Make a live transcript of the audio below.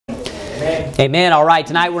Amen. All right,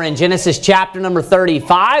 tonight we're in Genesis chapter number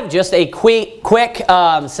 35. Just a quick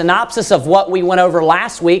synopsis of what we went over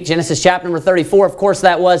last week. Genesis chapter number 34, of course,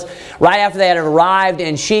 that was right after they had arrived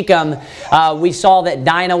in Shechem. We saw that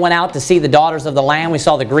Dinah went out to see the daughters of the land. We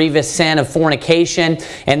saw the grievous sin of fornication.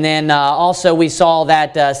 And then also we saw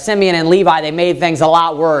that Simeon and Levi, they made things a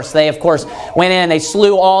lot worse. They, of course, went in, they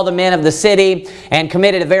slew all the men of the city and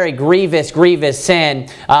committed a very grievous sin.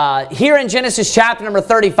 Here in Genesis chapter number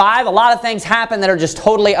 35, a lot of things happen that are just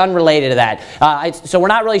totally unrelated to that. So we're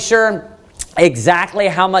not really sure exactly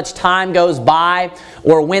how much time goes by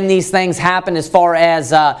or when these things happen as far as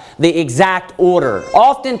the exact order.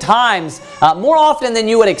 Oftentimes, more often than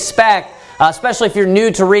you would expect, especially if you're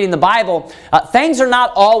new to reading the Bible, things are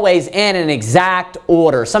not always in an exact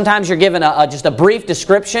order. Sometimes you're given just a brief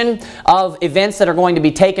description of events that are going to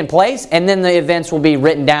be taking place, and then the events will be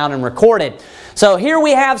written down and recorded. So here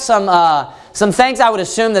we have some things I would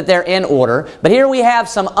assume that they're in order, but here we have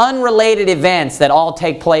some unrelated events that all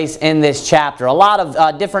take place in this chapter. A lot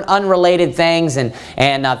of different unrelated things and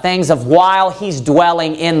things of while he's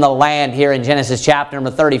dwelling in the land here in Genesis chapter number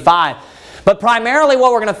 35. But primarily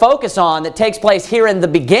what we're going to focus on that takes place here in the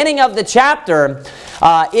beginning of the chapter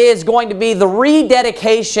is going to be the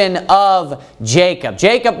rededication of Jacob.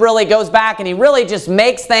 Jacob really goes back and he really just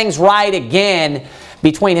makes things right again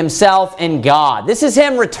between himself and God. This is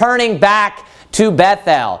him returning back to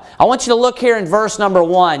Bethel. I want you to look here in verse number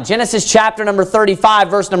 1. Genesis chapter number 35,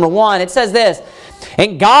 verse number 1. It says this,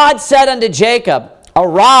 "And God said unto Jacob,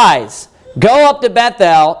 Arise, go up to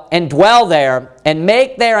Bethel, and dwell there, and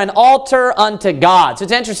make there an altar unto God." So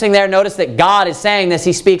it's interesting there. Notice that God is saying this.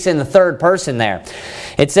 He speaks in the third person there.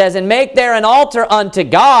 It says, "And make there an altar unto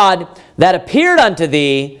God that appeared unto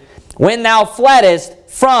thee when thou fleddest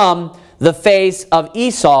from the face of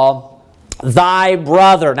Esau, thy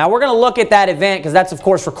brother." Now we're going to look at that event because that's of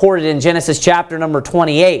course recorded in Genesis chapter number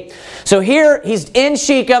 28. So here he's in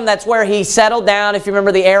Shechem. That's where he settled down, if you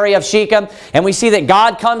remember the area of Shechem. And we see that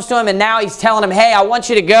God comes to him and now he's telling him, hey, I want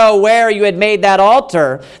you to go where you had made that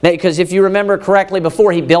altar. Because if you remember correctly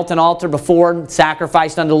before, he built an altar before,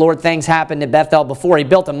 sacrificed unto the Lord. Things happened at Bethel before. He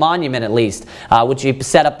built a monument at least, which he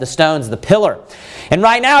set up the stones, the pillar. And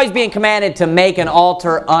right now he's being commanded to make an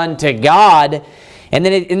altar unto God. And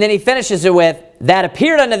then he finishes it with, "That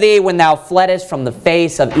appeared unto thee when thou fleddest from the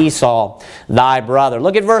face of Esau, thy brother."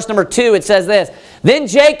 Look at verse number 2. It says this, "Then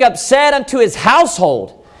Jacob said unto his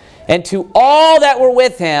household, and to all that were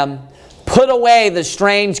with him, Put away the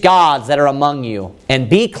strange gods that are among you, and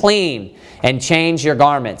be clean, and change your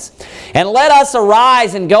garments. And let us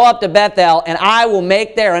arise and go up to Bethel, and I will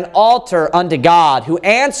make there an altar unto God, who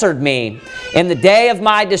answered me in the day of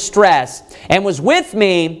my distress, and was with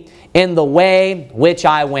me in the way which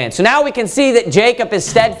I went." So now we can see that Jacob is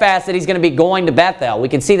steadfast that he's going to be going to Bethel. We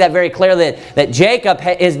can see that very clearly that Jacob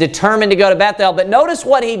is determined to go to Bethel. But notice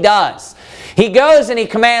what he does. He goes and he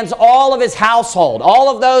commands all of his household, all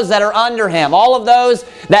of those that are under him, all of those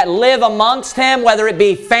that live amongst him, whether it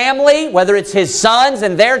be family, whether it's his sons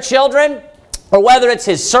and their children, or whether it's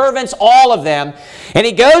his servants, all of them. And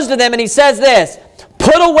he goes to them and he says this,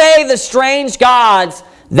 "Put away the strange gods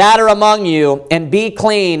that are among you, and be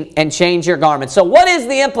clean, and change your garments." So what is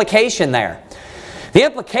the implication there? The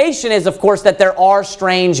implication is, of course, that there are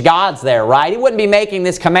strange gods there, right? He wouldn't be making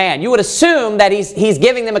this command. You would assume that he's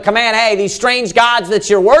giving them a command, hey, these strange gods that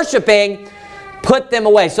you're worshiping, put them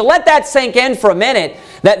away. So let that sink in for a minute,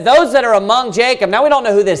 that those that are among Jacob, now we don't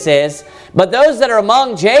know who this is, but those that are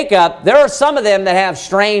among Jacob, there are some of them that have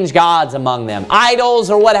strange gods among them. Idols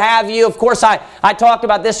or what have you. Of course, I talked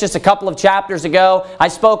about this just a couple of chapters ago. I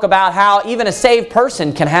spoke about how even a saved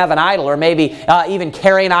person can have an idol, or maybe even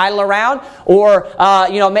carry an idol around, or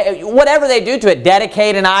whatever they do to it,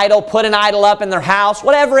 dedicate an idol, put an idol up in their house,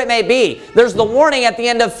 whatever it may be. There's the warning at the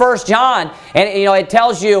end of 1 John, and it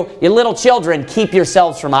tells you, you little children, keep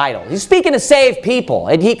yourselves from idols. He's speaking to saved people,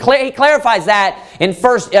 and he clarifies that in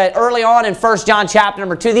early on in 1 John chapter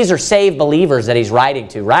number 2. These are saved believers that he's writing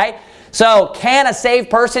to, right? So can a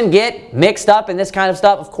saved person get mixed up in this kind of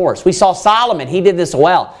stuff? Of course. We saw Solomon. He did this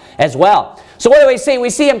as well. So what do we see?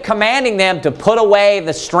 We see him commanding them to put away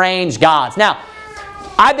the strange gods. Now,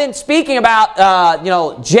 I've been speaking about,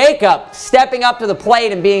 Jacob stepping up to the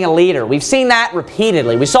plate and being a leader. We've seen that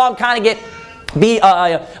repeatedly. We saw him kind of be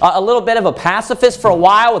a little bit of a pacifist for a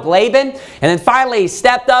while with Laban, and then finally he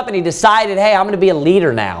stepped up and he decided, hey, I'm going to be a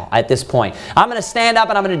leader now at this point. I'm going to stand up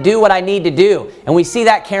and I'm going to do what I need to do. And we see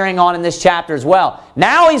that carrying on in this chapter as well.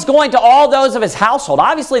 Now he's going to all those of his household.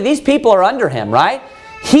 Obviously these people are under him, right?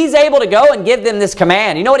 He's able to go and give them this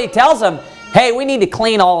command. You know what he tells them? Hey, we need to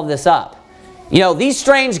clean all of this up. You know, these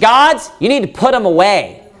strange gods, you need to put them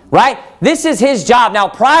away. Right? This is his job. Now,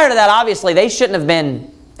 prior to that, obviously, they shouldn't have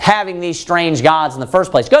been having these strange gods in the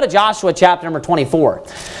first place. Go to Joshua chapter number 24.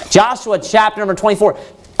 Joshua chapter number 24.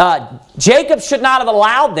 Jacob should not have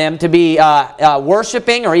allowed them to be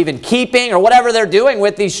worshiping or even keeping or whatever they're doing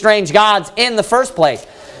with these strange gods in the first place.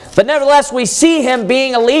 But nevertheless, we see him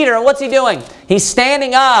being a leader. And what's he doing? He's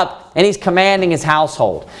standing up and he's commanding his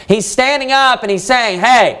household. He's standing up and he's saying,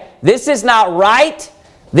 hey, this is not right.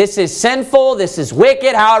 This is sinful. This is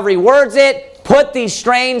wicked. However he words it, put these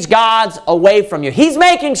strange gods away from you. He's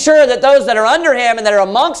making sure that those that are under him and that are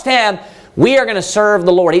amongst him, we are going to serve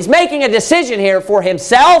the Lord. He's making a decision here for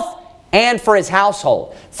himself and for his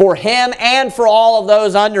household. For him and for all of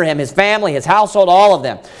those under him, his family, his household, all of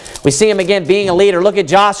them. We see him again being a leader. Look at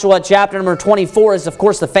Joshua chapter number 24 is, of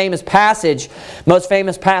course, the famous passage, most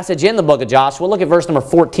famous passage in the book of Joshua. Look at verse number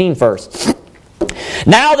 14 first.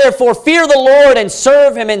 Now therefore fear the Lord and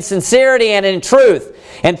serve him in sincerity and in truth,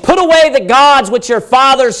 and put away the gods which your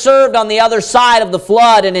fathers served on the other side of the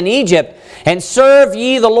flood and in Egypt, and serve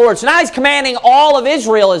ye the Lord. So now he's commanding all of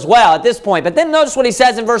Israel as well at this point. But then notice what he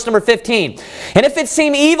says in verse number 15. And if it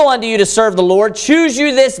seem evil unto you to serve the Lord, choose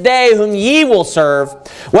you this day whom ye will serve,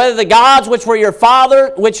 whether the gods which your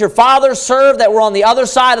fathers served that were on the other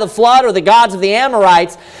side of the flood, or the gods of the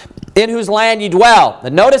Amorites in whose land ye dwell.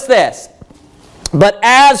 But notice this. But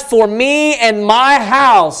as for me and my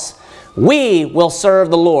house, we will serve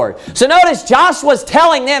the Lord. So notice Joshua's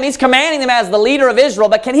telling them, he's commanding them as the leader of Israel,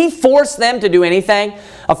 but can he force them to do anything?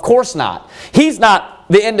 Of course not. He's not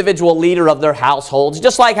the individual leader of their households.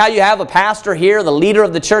 Just like how you have a pastor here, the leader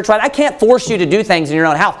of the church, right? I can't force you to do things in your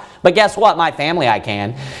own house. But guess what? My family I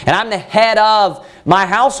can. And I'm the head of my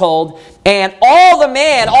household. And all the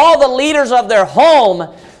men, all the leaders of their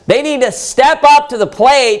home, they need to step up to the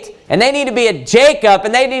plate, and they need to be a Jacob,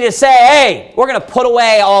 and they need to say, hey, we're going to put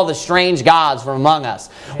away all the strange gods from among us.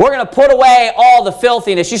 We're going to put away all the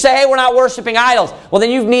filthiness. You say, hey, we're not worshiping idols. Well, then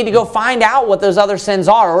you need to go find out what those other sins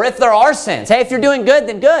are, or if there are sins. Hey, if you're doing good,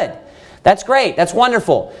 then good. That's great. That's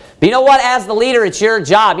wonderful. But you know what? As the leader, it's your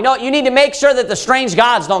job. You know what? You need to make sure that the strange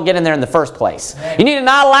gods don't get in there in the first place. You need to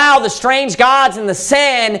not allow the strange gods and the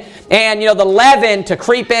sin and, the leaven to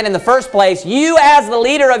creep in the first place. You, as the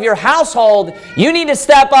leader of your household, you need to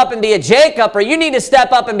step up and be a Jacob, or you need to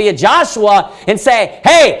step up and be a Joshua and say,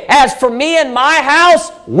 hey, as for me and my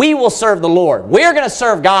house, we will serve the Lord. We're going to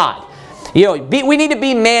serve God. We need to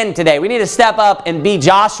be men today. We need to step up and be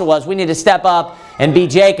Joshuas. We need to step up and be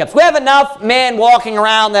Jacobs. We have enough men walking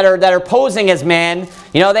around that are posing as men.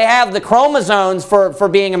 They have the chromosomes for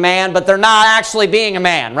being a man, but they're not actually being a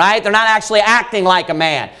man, right? They're not actually acting like a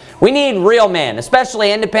man. We need real men,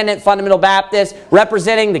 especially independent fundamental Baptists,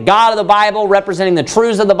 representing the God of the Bible, representing the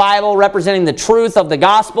truths of the Bible, representing the truth of the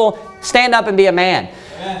gospel. Stand up and be a man.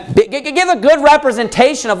 Give a good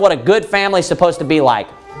representation of what a good family is supposed to be like.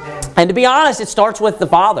 And to be honest, it starts with the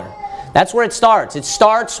father. That's where it starts. It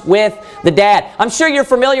starts with the dad. I'm sure you're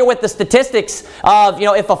familiar with the statistics of,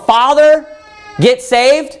 if a father gets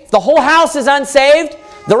saved, the whole house is unsaved,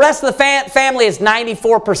 the rest of the family is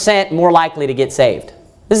 94% more likely to get saved.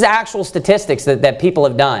 This is actual statistics that people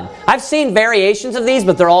have done. I've seen variations of these,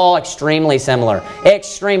 but they're all extremely similar.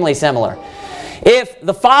 Extremely similar. If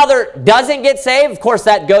the father doesn't get saved, of course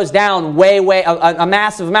that goes down way, a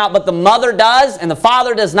massive amount, but the mother does and the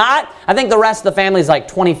father does not, I think the rest of the family is like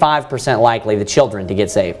 25% likely, the children, to get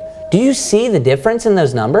saved. Do you see the difference in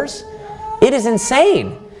those numbers? It is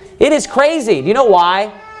insane. It is crazy. Do you know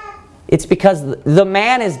why? It's because the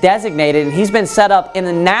man is designated and he's been set up in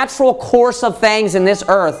the natural course of things in this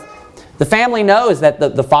earth. The family knows that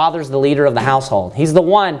the father's the leader of the household. He's the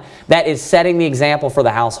one that is setting the example for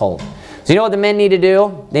the household. So you know what the men need to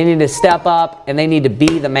do? They need to step up and they need to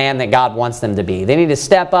be the man that God wants them to be. They need to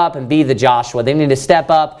step up and be the Joshua. They need to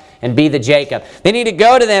step up and be the Jacob. They need to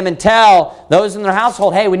go to them and tell those in their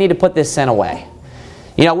household, hey, we need to put this sin away.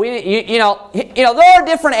 There are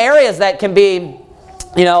different areas that can be,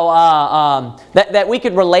 that we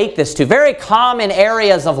could relate this to. Very common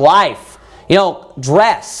areas of life.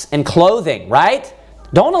 Dress and clothing, right?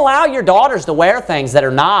 Don't allow your daughters to wear things that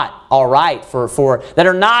are not all right, that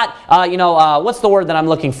are not, what's the word that I'm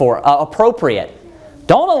looking for? Appropriate.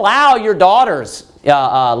 Don't allow your daughters,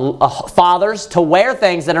 fathers, to wear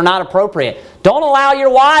things that are not appropriate. Don't allow your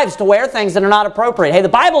wives to wear things that are not appropriate. Hey, the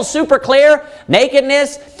Bible's super clear.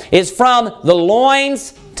 Nakedness is from the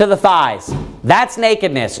loins to the thighs. That's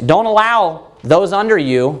nakedness. Don't allow those under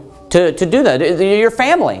you to do that. Your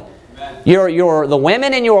family. The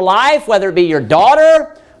women in your life, whether it be your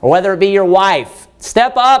daughter or whether it be your wife,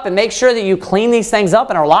 step up and make sure that you clean these things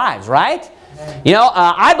up in our lives, right?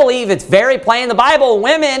 I believe it's very plain in the Bible,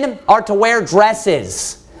 women are to wear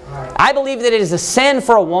dresses. I believe that it is a sin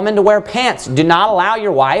for a woman to wear pants. Do not allow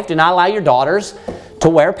your wife, do not allow your daughters to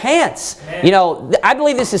wear pants. You know, I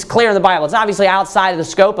believe this is clear in the Bible. It's obviously outside of the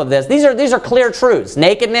scope of this. These are clear truths.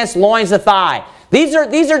 Nakedness, loins the thigh. These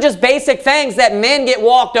are just basic things that men get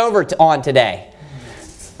walked over on today.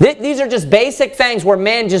 These are just basic things where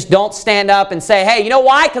men just don't stand up and say, hey, you know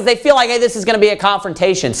why? Because they feel like, hey, this is going to be a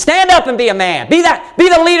confrontation. Stand up and be a man. Be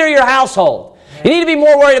the leader of your household. You need to be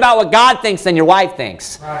more worried about what God thinks than your wife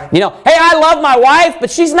thinks. You know, hey, I love my wife, but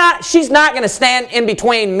she's not going to stand in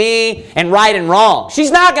between me and right and wrong. She's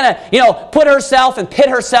not going to, you know, put herself and pit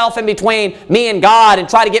herself in between me and God and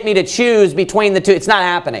try to get me to choose between the two. It's not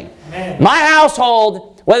happening. Amen. My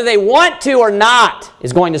household, whether they want to or not,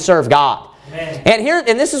 is going to serve God.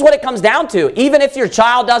 And this is what it comes down to. Even if your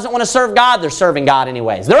child doesn't want to serve God, they're serving God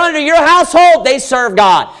anyways. They're under your household, they serve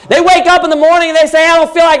God. They wake up in the morning and they say, I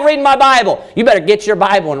don't feel like reading my Bible. You better get your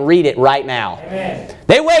Bible and read it right now. Amen.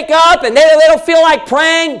 They wake up and they don't feel like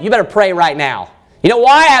praying. You better pray right now. You know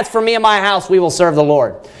why? As for me and my house, we will serve the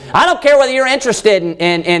Lord. I don't care whether you're interested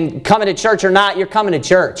in coming to church or not, you're coming to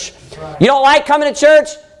church. You don't like coming to church?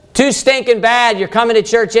 Too stinking bad, you're coming to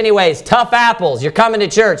church anyways. Tough apples, you're coming to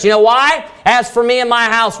church. You know why? As for me and my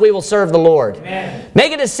house, we will serve the Lord. Amen.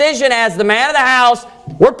 Make a decision as the man of the house.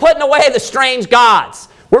 We're putting away the strange gods.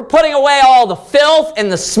 We're putting away all the filth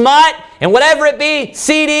and the smut and whatever it be,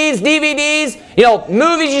 CDs, DVDs, you know,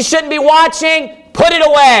 movies you shouldn't be watching. Put it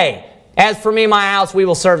away. As for me and my house, we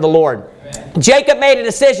will serve the Lord. Amen. Jacob made a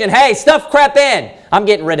decision. Hey, stuff crept in. I'm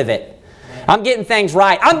getting rid of it. I'm getting things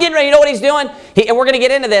right. I'm getting ready. You know what he's doing? And we're going to get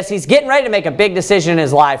into this. He's getting ready to make a big decision in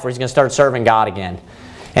his life where he's going to start serving God again.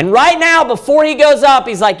 And right now, before he goes up,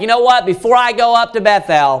 he's like, you know what? Before I go up to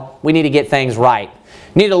Bethel, we need to get things right.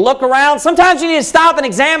 You need to look around. Sometimes you need to stop and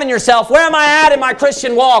examine yourself. Where am I at in my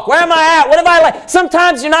Christian walk? Where am I at? What have I let?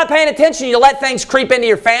 Sometimes you're not paying attention. You let things creep into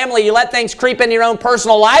your family. You let things creep into your own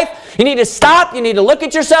personal life. You need to stop. You need to look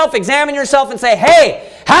at yourself, examine yourself, and say,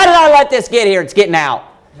 hey, how did I let this get here? It's getting out.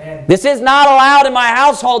 Amen. This is not allowed in my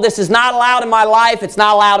household. This is not allowed in my life. It's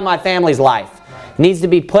not allowed in my family's life. It needs to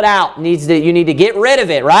be put out. You need to get rid of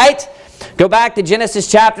it, right? Go back to Genesis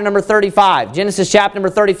chapter number 35. Genesis chapter number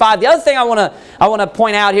 35. The other thing I want to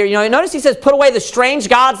point out here, you know, notice he says, put away the strange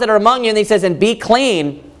gods that are among you, and he says, and be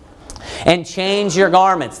clean and change your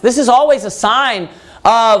garments. This is always a sign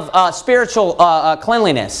of spiritual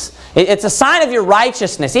cleanliness. It's a sign of your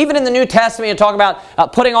righteousness. Even in the New Testament, you talk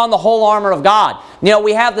about putting on the whole armor of God. You know,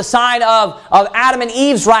 we have the sign of Adam and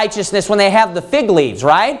Eve's righteousness when they have the fig leaves,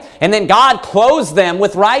 right? And then God clothes them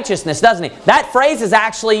with righteousness, doesn't He? That phrase is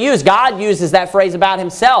actually used. God uses that phrase about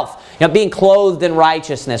Himself, you know, being clothed in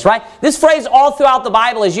righteousness, right? This phrase all throughout the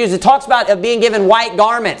Bible is used. It talks about being given white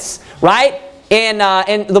garments, right? In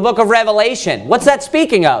the book of Revelation. What's that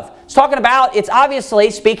speaking of? It's talking about, it's obviously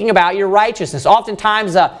speaking about your righteousness.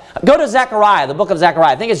 Oftentimes, go to Zechariah, the book of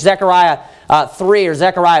Zechariah. I think it's Zechariah 3 or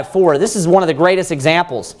Zechariah 4. This is one of the greatest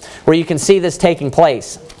examples where you can see this taking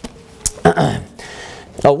place.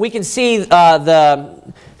 We can see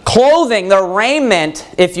the clothing, the raiment,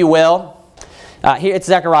 if you will. Here it's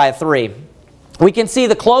Zechariah 3. We can see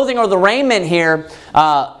the clothing or the raiment here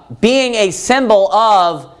being a symbol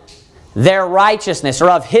of their righteousness, or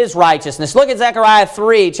of His righteousness. Look at Zechariah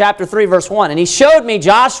 3, chapter 3, verse 1. And He showed me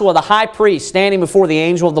Joshua the high priest standing before the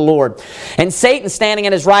angel of the Lord, and Satan standing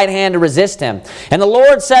at his right hand to resist him. And the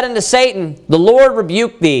Lord said unto Satan, the Lord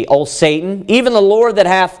rebuke thee, O Satan, even the Lord that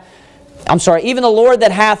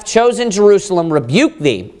hath chosen Jerusalem rebuke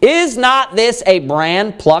thee. Is not this a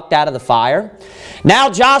brand plucked out of the fire?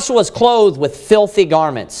 Now Joshua was clothed with filthy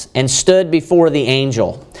garments, and stood before the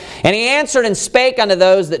angel. And he answered and spake unto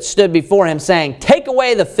those that stood before him, saying, take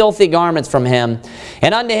away the filthy garments from him.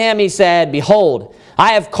 And unto him he said, behold,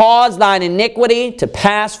 I have caused thine iniquity to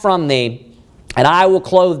pass from thee, and I will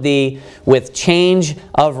clothe thee with change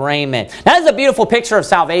of raiment. That is a beautiful picture of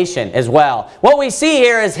salvation as well. What we see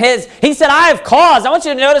here is he said, I have caused. I want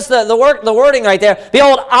you to notice the wording right there.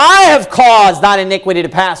 Behold, I have caused thine iniquity to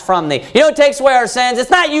pass from thee. You know what takes away our sins?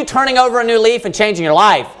 It's not you turning over a new leaf and changing your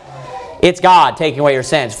life. It's God taking away your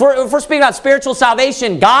sins. If we're speaking about spiritual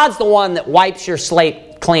salvation, God's the one that wipes your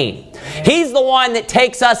slate clean. He's the one that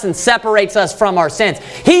takes us and separates us from our sins.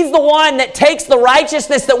 He's the one that takes the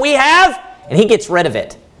righteousness that we have and He gets rid of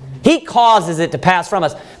it. He causes it to pass from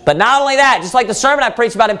us. But not only that, just like the sermon I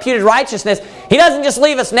preached about imputed righteousness, He doesn't just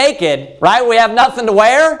leave us naked, right? We have nothing to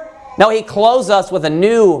wear. No, He clothes us with a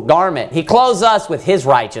new garment. He clothes us with His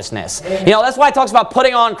righteousness. You know, that's why He talks about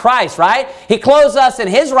putting on Christ, right? He clothes us in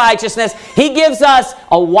His righteousness. He gives us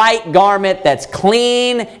a white garment that's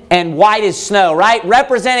clean and white as snow, right?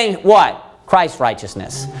 Representing what? Christ's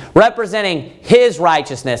righteousness, representing His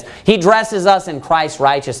righteousness. He dresses us in Christ's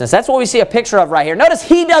righteousness. That's what we see a picture of right here. Notice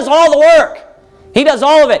He does all the work. He does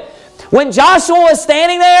all of it. When Joshua was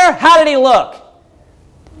standing there, how did he look?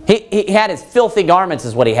 He had his filthy garments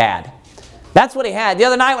is what he had. That's what he had. The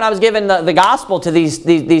other night when I was giving the gospel to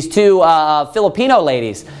these two Filipino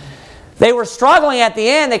ladies, they were struggling at the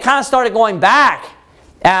end. They kind of started going back.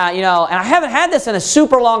 You know, and I haven't had this in a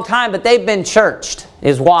super long time, but they've been churched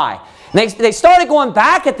is why. And they started going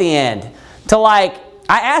back at the end to like,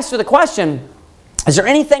 I asked her the question, is there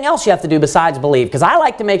anything else you have to do besides believe? Because I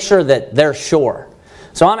like to make sure that they're sure.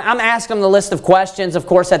 So I'm asking them the list of questions, of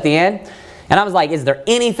course, at the end. And I was like, is there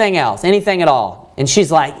anything else? Anything at all? And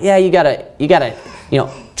she's like, yeah, you gotta, you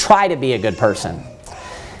know, try to be a good person.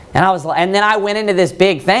 And I was like, and then I went into this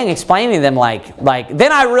big thing explaining to them like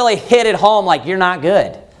then I really hit it home like, you're not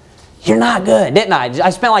good. You're not good, didn't I? I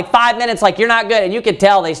spent like 5 minutes like, you're not good, and you could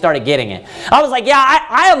tell they started getting it. I was like, yeah,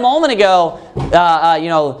 I a moment ago, you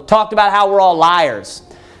know, talked about how we're all liars.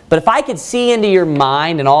 But if I could see into your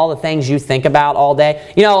mind and all the things you think about all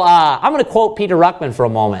day, you know, I'm going to quote Peter Ruckman for a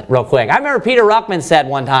moment real quick. I remember Peter Ruckman said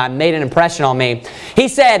one time, made an impression on me. He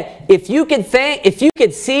said, if you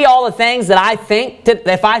could see all the things that I think,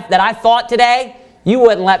 that I thought today, you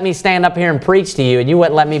wouldn't let me stand up here and preach to you, and you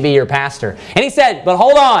wouldn't let me be your pastor. And he said, but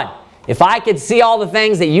hold on. If I could see all the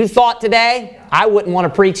things that you thought today, I wouldn't want to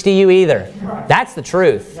preach to you either. That's the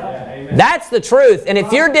truth. That's the truth. And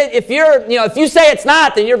if you say it's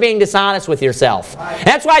not, then you're being dishonest with yourself. And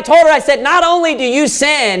that's why I told her, I said, not only do you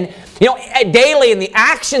sin, you know, daily in the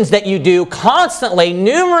actions that you do constantly,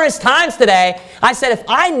 numerous times today, I said, if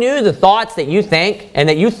I knew the thoughts that you think and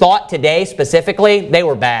that you thought today specifically, they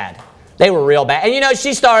were bad. They were real bad. And you know,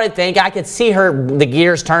 she started thinking, I could see the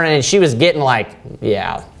gears turning, and she was getting like,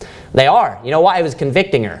 yeah, they are. You know why? It was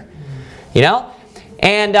convicting her. You know?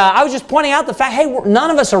 And I was just pointing out the fact, hey, none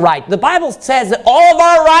of us are right. The Bible says that all of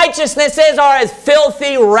our righteousnesses are as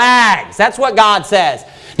filthy rags. That's what God says.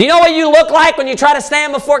 Do you know what you look like when you try to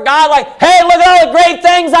stand before God? Like, hey, look at all the great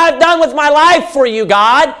things I've done with my life for you,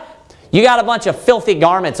 God. You got a bunch of filthy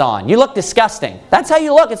garments on. You look disgusting. That's how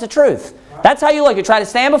you look. It's the truth. That's how you look. You try to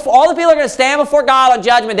stand before, all the people are going to stand before God on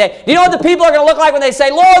Judgment Day. Do you know what the people are going to look like when they say,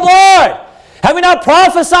 Lord, Lord, have we not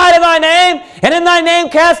prophesied in thy name, and in thy name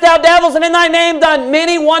cast out devils, and in thy name done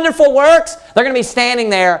many wonderful works? They're going to be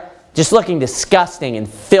standing there just looking disgusting and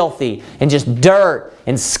filthy and just dirt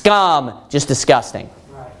and scum, just disgusting.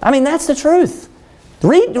 I mean, that's the truth.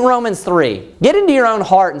 Read Romans 3. Get into your own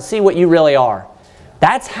heart and see what you really are.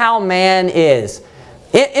 That's how man is.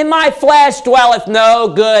 In my flesh dwelleth no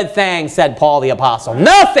good thing, said Paul the Apostle.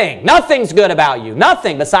 Nothing. Nothing's good about you.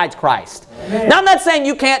 Nothing besides Christ. Amen. Now, I'm not saying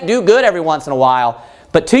you can't do good every once in a while,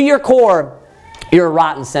 but to your core, you're a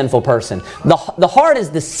rotten, sinful person. The heart is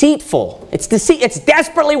deceitful. It's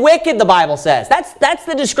desperately wicked, the Bible says. That's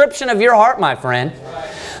the description of your heart, my friend.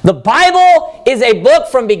 The Bible is a book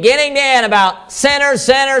from beginning to end about sinners,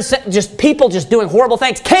 just people just doing horrible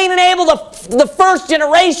things. Cain and Abel, the first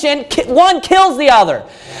generation, one kills the other.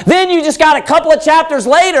 Then you just got a couple of chapters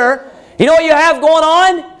later, you know what you have going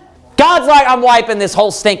on? God's like, I'm wiping this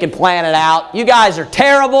whole stinking planet out. You guys are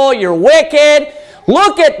terrible. You're wicked.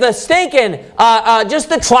 Look at the stinking, just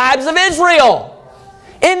the tribes of Israel.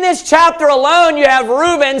 In this chapter alone, you have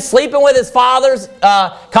Reuben sleeping with his father's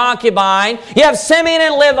concubine. You have Simeon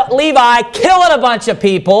and Levi killing a bunch of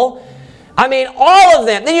people. I mean, all of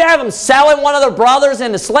them. Then you have them selling one of their brothers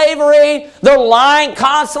into slavery. They're lying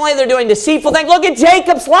constantly. They're doing deceitful things. Look at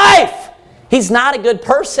Jacob's life. He's not a good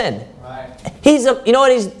person. Right. You know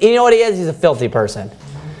what he is? He's a filthy person.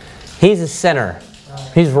 He's a sinner.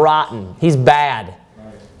 He's rotten. He's bad.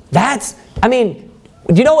 I mean,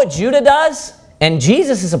 do you know what Judah does? And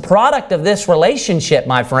Jesus is a product of this relationship,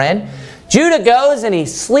 my friend. Judah goes and he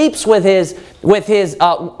sleeps with his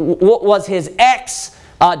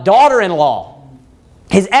ex-daughter-in-law.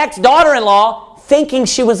 His ex-daughter-in-law thinking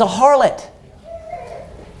she was a harlot.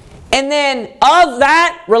 And then of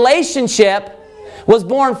that relationship was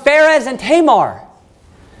born Pharez and Tamar,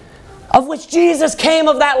 of which Jesus came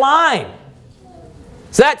of that line.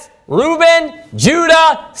 So that's Reuben,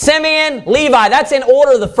 Judah, Simeon, Levi. That's in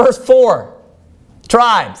order the first four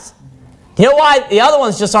tribes. You know why the other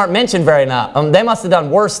ones just aren't mentioned very enough? They must have done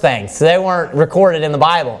worse things, so they weren't recorded in the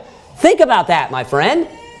Bible. Think about that, my friend.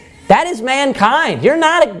 That is mankind. You're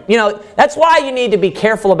not, that's why you need to be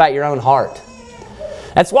careful about your own heart.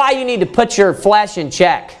 That's why you need to put your flesh in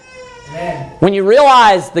check. Amen. When you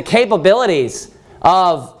realize the capabilities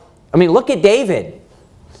of, look at David.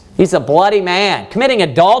 He's a bloody man, committing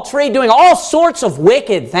adultery, doing all sorts of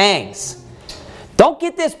wicked things. Don't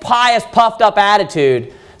get this pious, puffed up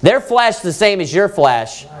attitude Their flesh is the same as your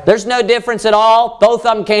flesh. There's no difference at all. Both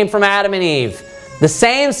of them came from Adam and Eve. The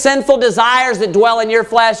same sinful desires that dwell in your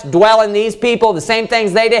flesh dwell in these people. The same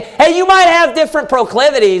things they did. Hey, you might have different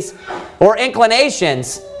proclivities or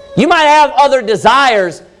inclinations. You might have other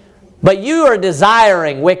desires, but you are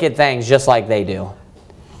desiring wicked things just like they do.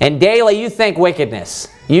 And daily you think wickedness.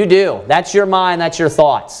 You do. That's your mind. That's your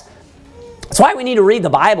thoughts. That's why we need to read the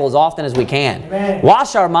Bible as often as we can. Amen.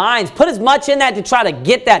 Wash our minds. Put as much in that to try to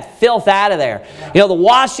get that filth out of there. You know, the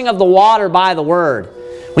washing of the water by the Word.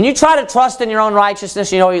 When you try to trust in your own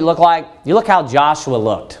righteousness, you know what you look like? You look how Joshua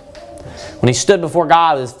looked when he stood before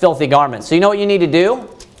God with his filthy garments. So you know what you need to do?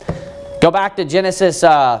 Go back to Genesis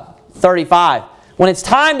 35. When it's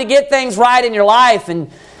time to get things right in your life and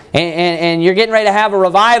you're getting ready to have a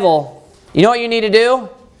revival, you know what you need to do?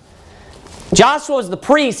 Joshua was the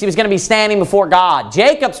priest. He was going to be standing before God.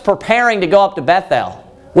 Jacob's preparing to go up to Bethel,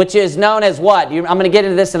 which is known as what? I'm going to get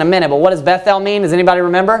into this in a minute, but what does Bethel mean? Does anybody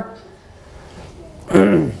remember?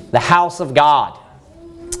 The house of God.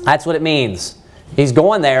 That's what it means. He's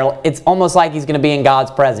going there. It's almost like he's going to be in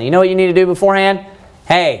God's presence. You know what you need to do beforehand?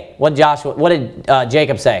 Hey, what did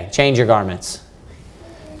Jacob say? Change your garments.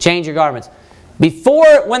 Change your garments. The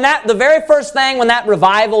very first thing when that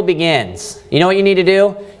revival begins, you know what you need to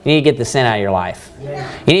do? You need to get the sin out of your life.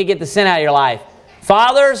 You need to get the sin out of your life.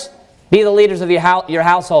 Fathers, be the leaders of your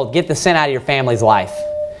household. Get the sin out of your family's life.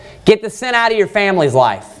 Get the sin out of your family's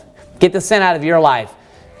life. Get the sin out of your life.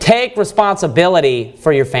 Take responsibility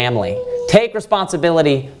for your family. Take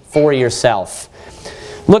responsibility for yourself.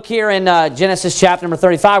 Look here in Genesis chapter number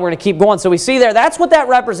 35. We're going to keep going. So we see there, that's what that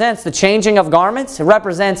represents, the changing of garments. It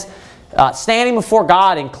represents standing before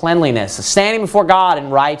God in cleanliness, standing before God in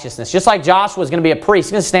righteousness. Just like Joshua is going to be a priest,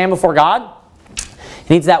 he's going to stand before God.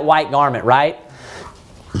 He needs that white garment, right?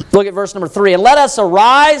 Look at verse number 3. And let us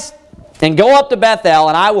arise and go up to Bethel,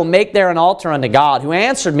 and I will make there an altar unto God, who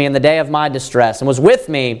answered me in the day of my distress, and was with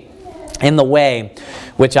me in the way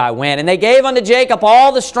which I went. And they gave unto Jacob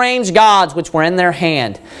all the strange gods which were in their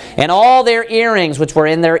hand, and all their earrings which were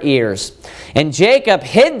in their ears. And Jacob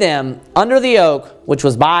hid them under the oak which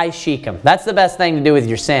was by Shechem. That's the best thing to do with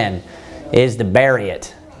your sin, is to bury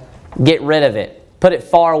it. Get rid of it. Put it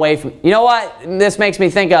far away from... You know what? This makes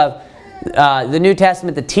me think of the New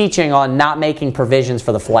Testament, the teaching on not making provisions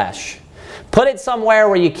for the flesh. Put it somewhere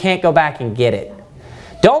where you can't go back and get it.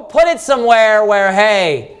 Don't put it somewhere where,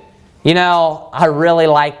 hey, you know, I really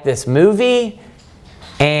like this movie,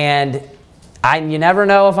 and you never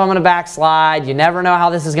know if I'm going to backslide. You never know how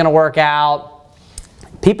this is going to work out.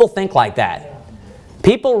 People think like that.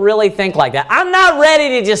 People really think like that. I'm not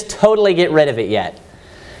ready to just totally get rid of it yet.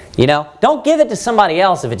 You know, don't give it to somebody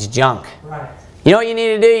else if it's junk. Right. You know what you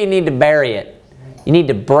need to do? You need to bury it. You need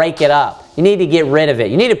to break it up. You need to get rid of it.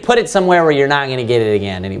 You need to put it somewhere where you're not going to get it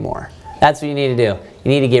again anymore. That's what you need to do. You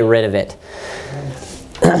need to get rid of it.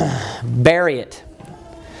 Bury it.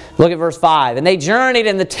 Look at verse 5. And they journeyed,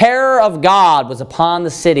 and the terror of God was upon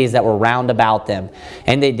the cities that were round about them.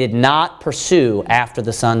 And they did not pursue after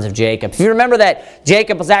the sons of Jacob. If you remember that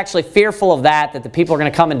Jacob was actually fearful of that the people are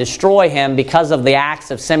going to come and destroy him because of the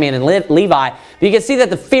acts of Simeon and Levi. But you can see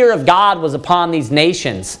that the fear of God was upon these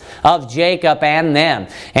nations of Jacob and them.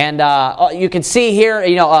 And you can see here,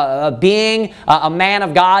 you know, being a man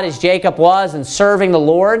of God as Jacob was and serving the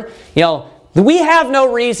Lord, you know, we have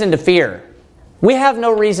no reason to fear. We have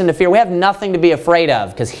no reason to fear. We have nothing to be afraid of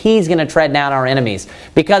because He's going to tread down our enemies.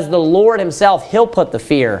 Because the Lord Himself, He'll put the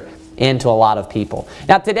fear into a lot of people.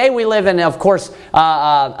 Now today we live in, of course,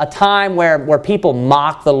 a time where people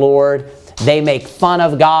mock the Lord. They make fun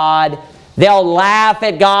of God. They'll laugh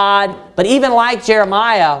at God. But even like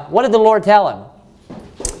Jeremiah, what did the Lord tell him?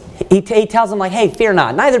 He tells them like, hey, fear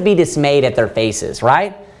not. Neither be dismayed at their faces,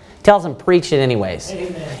 right? Tells them preach it anyways.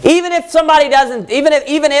 Amen. Even if somebody doesn't, even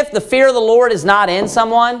if the fear of the Lord is not in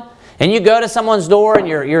someone, and you go to someone's door and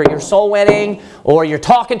you're soul winning, or you're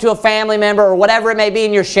talking to a family member or whatever it may be,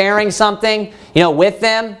 and you're sharing something, you know, with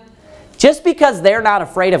them, just because they're not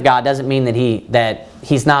afraid of God doesn't mean that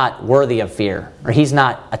He's not worthy of fear, or He's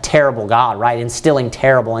not a terrible God, right? Instilling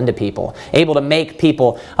terrible into people, able to make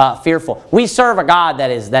people fearful. We serve a God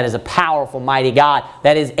that is a powerful, mighty God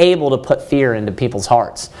that is able to put fear into people's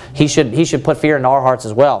hearts. He should put fear into our hearts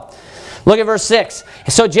as well. Look at verse 6.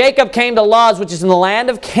 So Jacob came to Luz, which is in the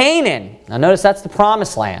land of Canaan. Now notice that's the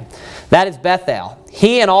promised land. That is Bethel.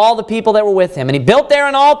 He and all the people that were with him. And he built there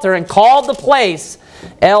an altar and called the place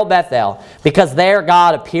El Bethel, because there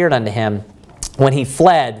God appeared unto him when he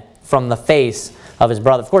fled from the face of his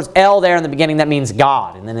brother. Of course, El there in the beginning, that means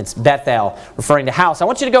God. And then it's Bethel, referring to house. I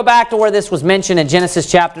want you to go back to where this was mentioned in Genesis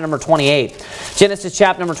chapter number 28. Genesis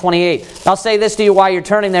chapter number 28. I'll say this to you while you're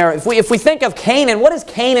turning there. If we think of Canaan, what does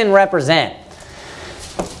Canaan represent?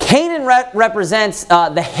 Canaan represents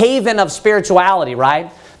the haven of spirituality,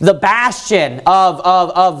 right? The bastion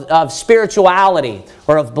of spirituality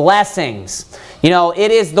or of blessings. You know,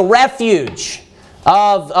 it is the refuge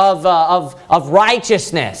of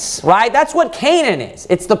righteousness, right? That's what Canaan is.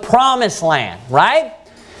 It's the promised land, right?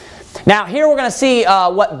 Now, here we're going to see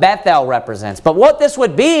what Bethel represents. But what this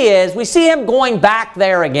would be is, we see him going back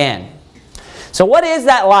there again. So what is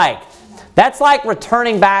that like? That's like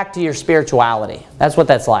returning back to your spirituality. That's what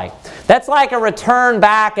that's like. That's like a return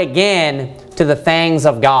back again to the things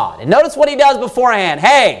of God. And notice what he does beforehand.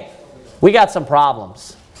 Hey, we got some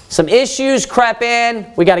problems. Some issues crept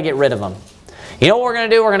in. We got to get rid of them. You know what we're going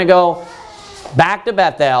to do? We're going to go back to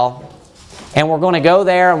Bethel, and we're going to go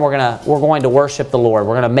there, and we're going to worship the Lord.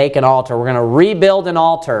 We're going to make an altar. We're going to rebuild an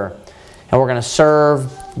altar, and we're going to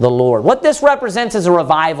serve the Lord. What this represents is a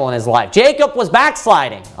revival in his life. Jacob was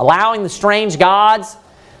backsliding, allowing the strange gods,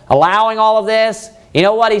 allowing all of this. You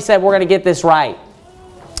know what? He said, we're going to get this right.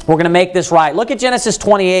 We're going to make this right. Look at Genesis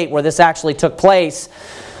 28, where this actually took place.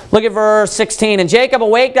 Look at verse 16. And Jacob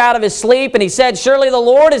awaked out of his sleep, and he said, surely the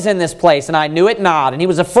Lord is in this place, and I knew it not. And he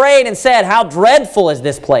was afraid and said, how dreadful is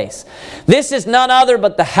this place? This is none other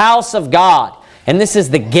but the house of God, and this is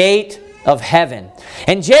the gate of heaven.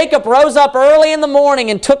 And Jacob rose up early in the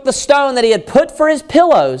morning and took the stone that he had put for his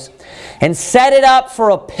pillows and set it up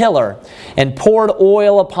for a pillar and poured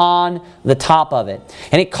oil upon the top of it.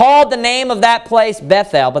 And he called the name of that place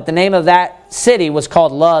Bethel, but the name of that city was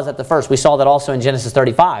called Luz at the first. We saw that also in Genesis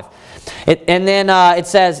 35. And then it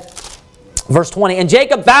says, verse 20, and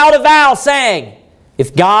Jacob vowed a vow, saying,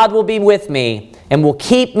 if God will be with me and will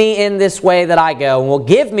keep me in this way that I go, and will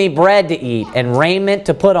give me bread to eat and raiment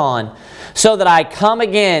to put on, so that I come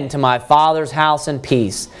again to my father's house in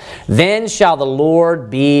peace, then shall the Lord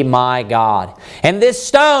be my God. And this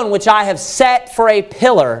stone which I have set for a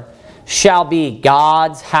pillar shall be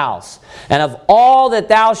God's house. And of all that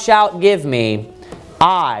thou shalt give me,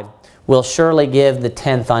 I will surely give the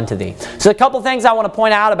tenth unto thee. So a couple things I want to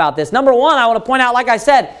point out about this. Number one, I want to point out, like I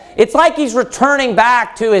said, it's like he's returning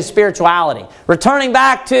back to his spirituality. Returning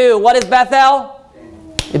back to, what is Bethel?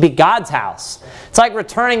 It'd be God's house. It's like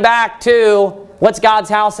returning back to, what's God's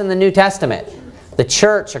house in the New Testament? The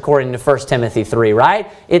church, according to 1 Timothy 3, right?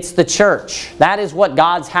 It's the church. That is what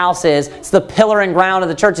God's house is. It's the pillar and ground of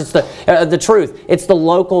the church. It's the truth. It's the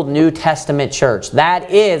local New Testament church.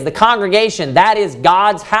 That is the congregation. That is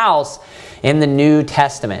God's house in the New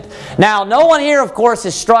Testament. Now, no one here, of course,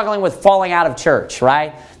 is struggling with falling out of church,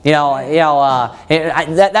 right?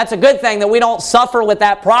 That's a good thing that we don't suffer with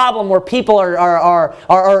that problem where people are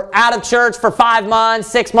out of church for 5 months,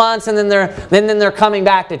 6 months, and then they're coming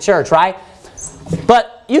back to church, right?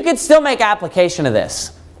 But you can still make application of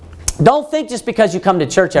this. Don't think just because you come to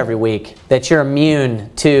church every week that you're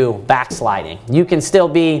immune to backsliding. You can still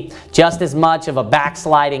be just as much of a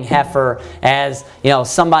backsliding heifer as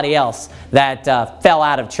somebody else that fell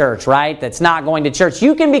out of church, right? That's not going to church.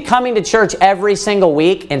 You can be coming to church every single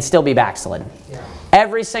week and still be backslidden. Yeah.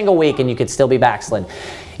 Every single week and you could still be backslidden.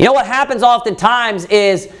 You know what happens oftentimes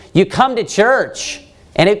is you come to church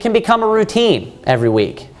and it can become a routine every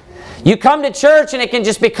week. You come to church and it can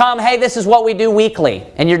just become, hey, this is what we do weekly.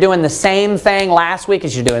 And you're doing the same thing last week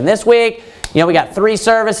as you're doing this week. We got 3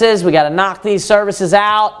 services. We got to knock these services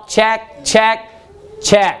out. Check, check,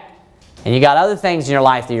 check. And you got other things in your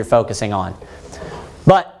life that you're focusing on.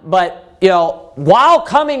 But while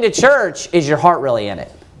coming to church, is your heart really in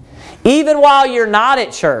it? Even while you're not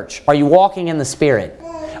at church, are you walking in the Spirit?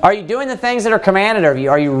 Are you doing the things that are commanded of you?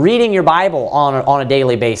 Are you reading your Bible on a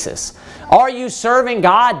daily basis? Are you serving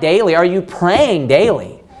God daily? Are you praying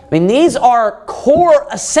daily? I mean, these are core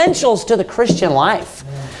essentials to the Christian life.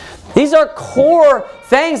 These are core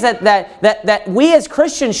things that we as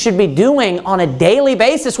Christians should be doing on a daily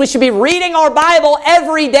basis. We should be reading our Bible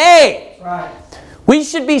every day. Right. We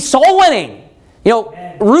should be soul winning.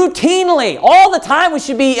 Routinely, all the time. We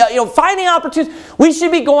should be finding opportunities. We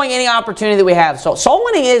should be going any opportunity that we have. So soul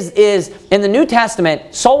winning is in the New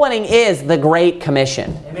Testament, soul winning is the Great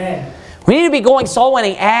Commission. Amen. We need to be going soul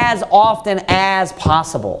winning as often as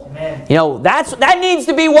possible. Amen. That needs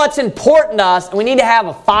to be what's important to us, and we need to have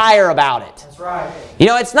a fire about it. That's right.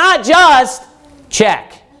 It's not just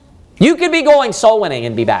check. You could be going soul winning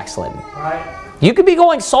and be backslidden. Right. You could be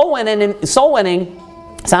going soul winning.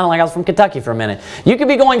 Sounded like I was from Kentucky for a minute. You could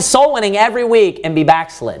be going soul winning every week and be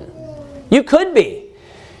backslidden. You could be.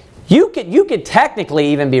 You could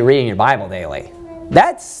technically even be reading your Bible daily.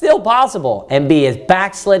 That's still possible and be as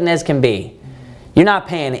backslidden as can be. You're not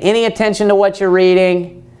paying any attention to what you're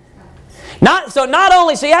reading. So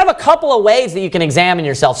you have a couple of ways that you can examine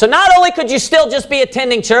yourself. So not only could you still just be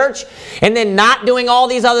attending church and then not doing all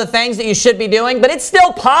these other things that you should be doing, but it's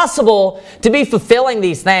still possible to be fulfilling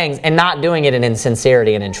these things and not doing it in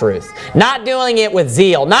sincerity and in truth. Not doing it with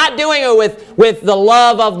zeal. Not doing it with the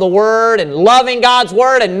love of the Word and loving God's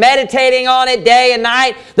Word and meditating on it day and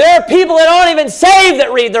night. There are people that aren't even saved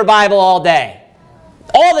that read their Bible all day.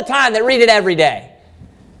 All the time, that read it every day.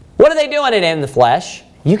 What are they doing it in the flesh?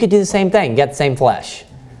 You could do the same thing, get the same flesh.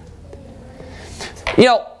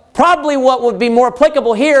 Probably what would be more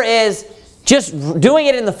applicable here is just doing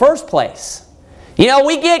it in the first place.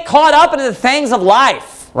 We get caught up into the things of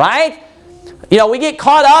life, right? We get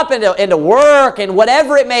caught up into work and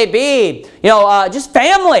whatever it may be. Just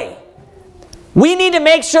family. We need to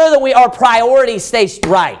make sure that our priorities stay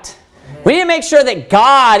right. We need to make sure that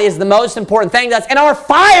God is the most important thing to us, and our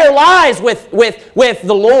fire lies with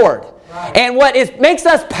the Lord. Right. And what makes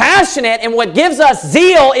us passionate and what gives us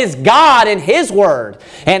zeal is God and His Word.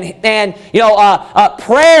 And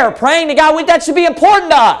prayer, praying to God, that should be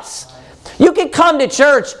important to us. You can come to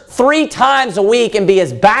church 3 times a week and be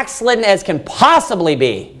as backslidden as can possibly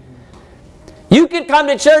be. You could come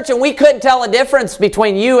to church and we couldn't tell a difference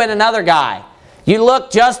between you and another guy. You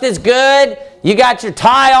look just as good. You got your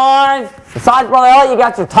tie on. Besides, Brother Elliot, you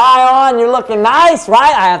got your tie on. You're looking nice,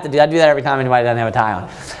 right? I do that every time anybody doesn't have a tie on.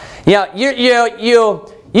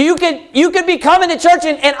 You could be coming to church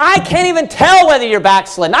and I can't even tell whether you're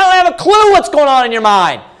backslidden. I don't have a clue what's going on in your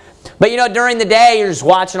mind. But during the day you're just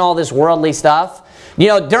watching all this worldly stuff.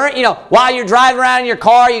 While you're driving around in your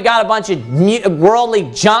car, you got a bunch of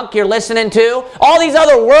worldly junk you're listening to. All these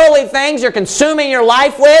other worldly things you're consuming your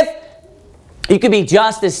life with. You could be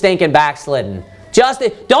just as stinking backslidden.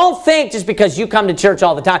 Don't think just because you come to church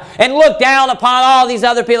all the time and look down upon all these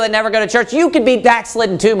other people that never go to church. You could be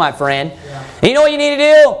backslidden too, my friend. Yeah. And you know what you need to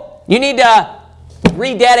do? You need to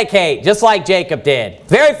rededicate, just like Jacob did.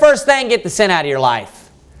 Very first thing, get the sin out of your life.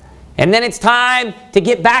 And then it's time to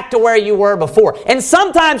get back to where you were before. And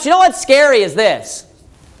sometimes, you know what's scary is this.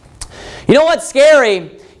 You know what's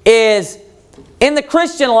scary is in the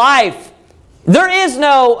Christian life, there is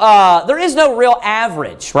no real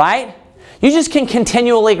average, right? You just can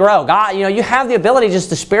continually grow. God, you have the ability just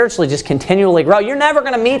to spiritually just continually grow. You're never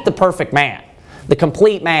going to meet the perfect man, the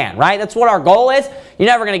complete man, right? That's what our goal is. You're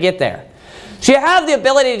never going to get there. So you have the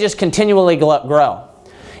ability to just continually grow.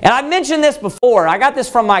 And I mentioned this before. I got this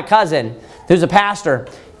from my cousin, who's a pastor.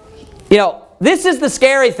 This is the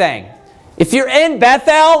scary thing. If you're in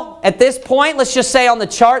Bethel at this point, let's just say on the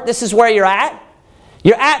chart, this is where you're at.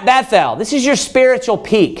 You're at Bethel. This is your spiritual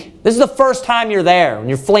peak. This is the first time you're there, when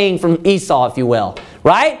you're fleeing from Esau, if you will.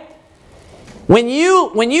 Right? When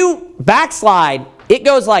you backslide, it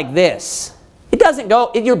goes like this. It doesn't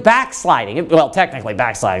go, you're backsliding. Well, technically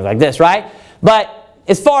backsliding like this, right? But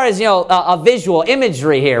as far as, a visual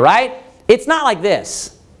imagery here, right? It's not like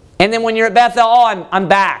this. And then when you're at Bethel, I'm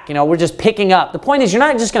back. We're just picking up. The point is, you're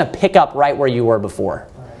not just going to pick up right where you were before.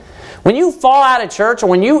 When you fall out of church, or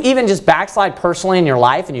when you even just backslide personally in your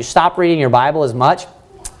life and you stop reading your Bible as much,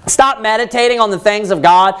 stop meditating on the things of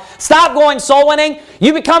God, stop going soul winning,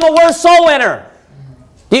 you become a worse soul winner.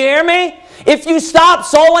 Do you hear me? If you stop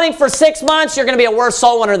soul winning for 6 months, you're going to be a worse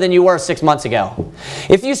soul winner than you were 6 months ago.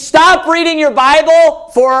 If you stop reading your Bible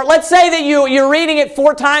for, let's say that you're reading it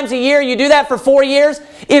 4 times a year, you do that for 4 years.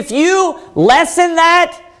 If you lessen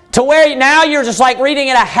that to where now you're just like reading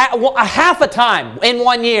it a half a time in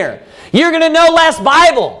 1 year, you're going to know less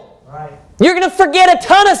Bible. Right. You're going to forget a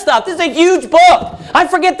ton of stuff. This is a huge book. I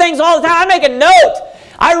forget things all the time. I make a note.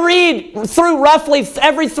 I read through roughly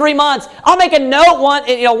every 3 months. I'll make a note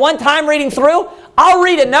one time reading through. I'll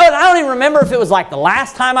read a note. And I don't even remember if it was like the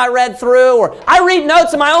last time I read through, or I read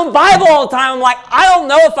notes in my own Bible all the time. I'm like, I don't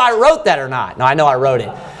know if I wrote that or not. No, I know I wrote it.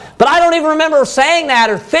 But I don't even remember saying that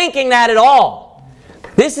or thinking that at all.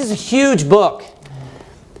 This is a huge book.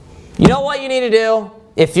 You know what you need to do?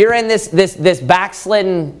 If you're in this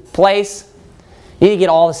backslidden place, you need to get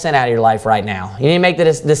all the sin out of your life right now. You need to make the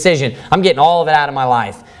decision. I'm getting all of it out of my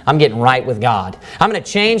life. I'm getting right with God. I'm going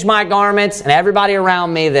to change my garments, and everybody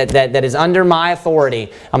around me that is under my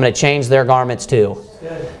authority, I'm going to change their garments too.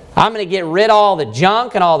 I'm going to get rid of all the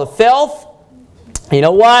junk and all the filth. You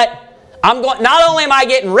know what? Not only am I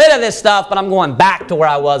getting rid of this stuff, but I'm going back to where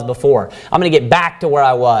I was before. I'm going to get back to where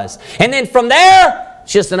I was. And then from there,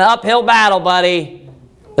 it's just an uphill battle, buddy.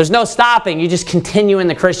 There's no stopping. You just continue in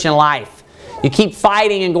the Christian life. You keep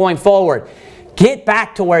fighting and going forward. Get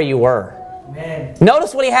back to where you were. Amen.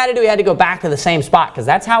 Notice what he had to do. He had to go back to the same spot, because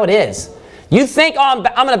that's how it is. You think, oh,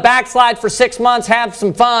 I'm going to backslide for 6 months, have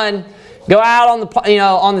some fun, go out on the,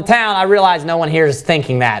 on the town. I realize no one here is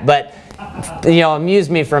thinking that, but amuse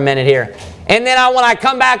me for a minute here. And then when I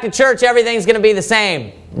come back to church, everything's going to be the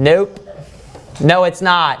same. Nope. No, it's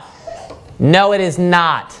not. No, it is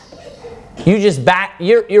not. You just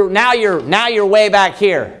now you're way back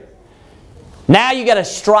here. Now you got to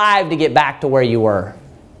strive to get back to where you were.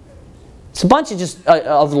 It's a bunch of just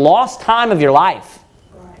of lost time of your life.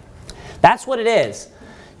 That's what it is.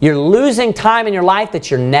 You're losing time in your life that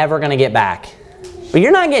you're never going to get back. But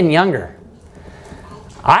you're not getting younger.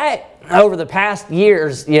 I, over the past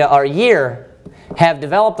years, or year, have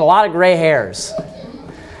developed a lot of gray hairs.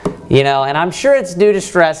 And I'm sure it's due to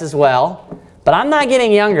stress as well. But I'm not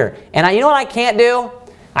getting younger. And you know what I can't do?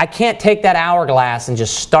 I can't take that hourglass and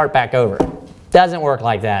just start back over. Doesn't work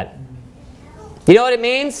like that. You know what it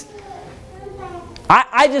means?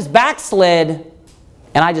 I just backslid,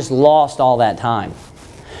 and I just lost all that time.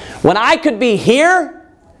 When I could be here,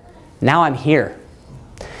 now I'm here.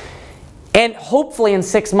 And hopefully in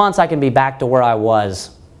 6 months I can be back to where I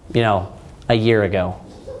was, a year ago.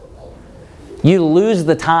 You lose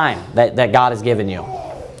the time that God has given you.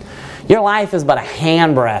 Your life is but a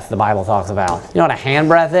handbreadth, the Bible talks about. You know what a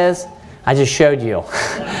handbreadth is? I just showed you.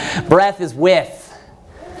 Breath is width.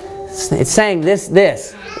 It's saying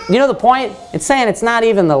this. You know the point? It's saying it's not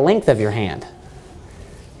even the length of your hand.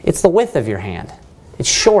 It's the width of your hand. It's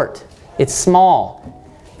short. It's small.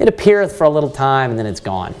 It appeareth for a little time and then it's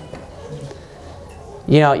gone.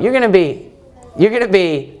 You're going to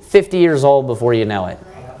be 50 years old before you know it.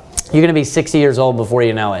 You're going to be 60 years old before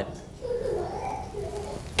you know it.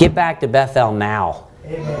 Get back to Bethel now.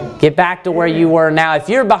 Amen. Get back to where you were now. If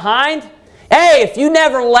you're behind, hey, if you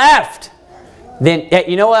never left, then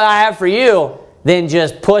you know what I have for you? Then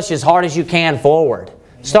just push as hard as you can forward.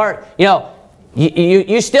 Start,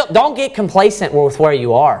 you still don't get complacent with where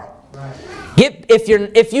you are.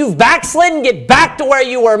 If you've backslidden, get back to where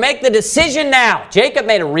you were. Make the decision now. Jacob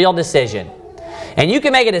made a real decision. And you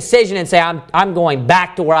can make a decision and say, I'm going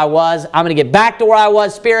back to where I was. I'm going to get back to where I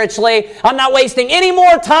was spiritually. I'm not wasting any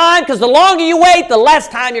more time, because the longer you wait, the less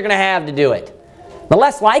time you're going to have to do it. The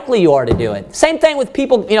less likely you are to do it. Same thing with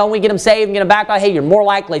people, when we get them saved and get them back. Hey, you're more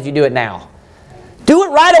likely if you do it now. Do it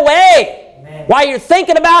right away. Amen. While you're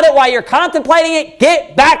thinking about it, while you're contemplating it,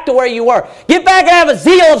 get back to where you were. Get back and have a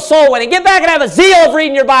zeal of soul winning. Get back and have a zeal of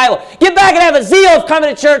reading your Bible. Get back and have a zeal of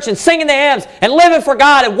coming to church and singing the hymns and living for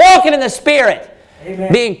God and walking in the Spirit.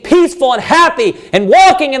 Amen. Being peaceful and happy and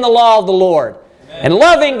walking in the law of the Lord. Amen. And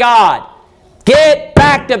loving God. Get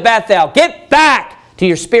back to Bethel. Get back to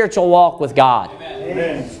your spiritual walk with God.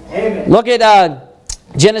 Amen. Amen. Look at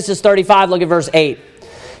Genesis 35. Look at verse 8.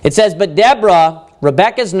 It says, but Deborah,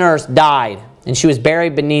 Rebekah's nurse, died, and she was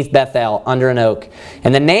buried beneath Bethel under an oak.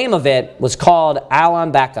 And the name of it was called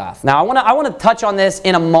Alam-Bekath. Now, I want to touch on this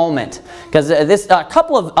in a moment, because a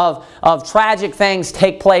couple of tragic things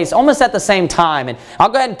take place almost at the same time. And I'll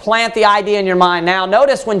go ahead and plant the idea in your mind now.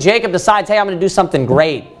 Notice when Jacob decides, hey, I'm going to do something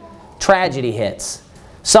great, tragedy hits.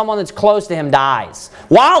 Someone that's close to him dies.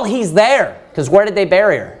 While he's there, because where did they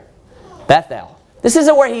bury her? Bethel. This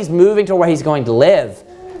isn't where he's moving to, where he's going to live.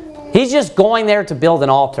 He's just going there to build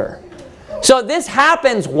an altar. So this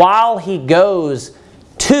happens while he goes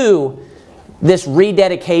to this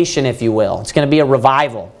rededication, if you will. It's going to be a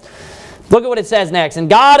revival. Look at what it says next. And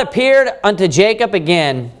God appeared unto Jacob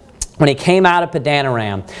again when he came out of Padan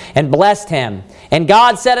Aram, and blessed him. And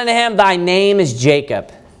God said unto him, thy name is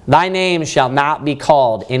Jacob. Thy name shall not be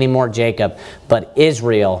called any more Jacob, but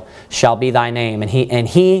Israel shall be thy name. And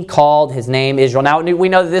he called his name Israel. Now, we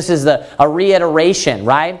know that this is a reiteration,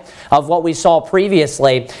 right, of what we saw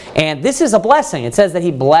previously. And this is a blessing. It says that he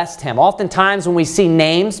blessed him. Oftentimes when we see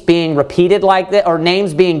names being repeated like that, or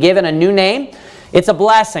names being given a new name, it's a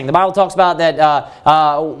blessing. The Bible talks about that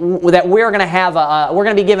that we're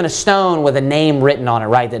going to be given a stone with a name written on it,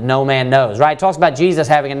 right, that no man knows, right? It talks about Jesus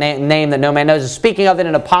having a name that no man knows. It's speaking of it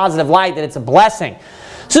in a positive light, that it's a blessing.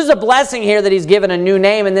 So there's a blessing here that he's given a new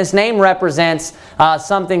name, and this name represents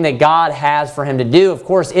something that God has for him to do. Of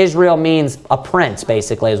course, Israel means a prince,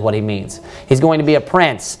 basically, is what he means. He's going to be a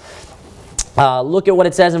prince. Look at what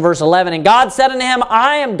it says in verse 11. And God said unto him,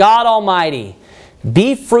 I am God Almighty.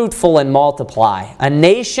 Be fruitful and multiply. A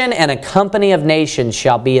nation and a company of nations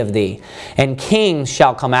shall be of thee, and kings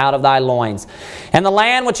shall come out of thy loins. And the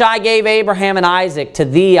land which I gave Abraham and Isaac, to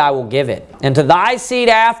thee I will give it, and to thy seed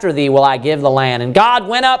after thee will I give the land. And God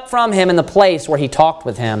went up from him in the place where he talked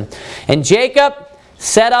with him. And Jacob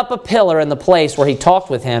set up a pillar in the place where he talked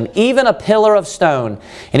with him, even a pillar of stone.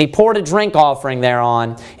 And he poured a drink offering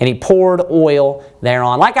thereon, and he poured oil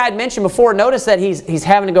thereon. Like I had mentioned before, notice that he's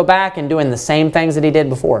having to go back and doing the same things that he did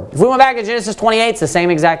before. If we went back to Genesis 28, it's the same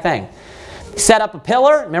exact thing. He set up a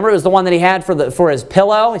pillar. Remember, it was the one that he had for his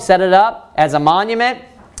pillow. He set it up as a monument,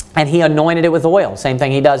 and he anointed it with oil. Same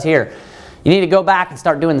thing he does here. You need to go back and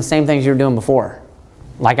start doing the same things you were doing before.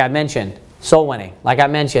 Like I mentioned, soul winning. Like I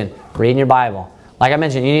mentioned, reading your Bible. Like I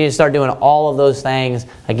mentioned, you need to start doing all of those things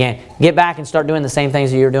again. Get back and start doing the same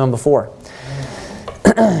things that you were doing before.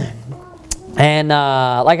 And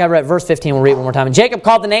like I read, verse 15, we'll read it one more time. And Jacob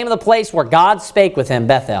called the name of the place where God spake with him,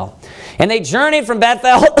 Bethel. And they journeyed from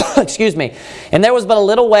Bethel, excuse me, and there was but a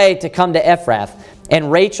little way to come to Ephrath.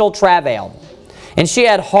 And Rachel travailed. And she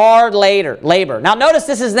had hard labor. Now notice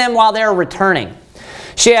this is them while they're returning.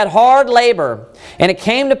 She had hard labor. And it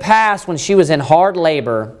came to pass when she was in hard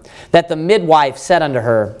labor that the midwife said unto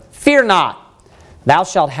her, Fear not, thou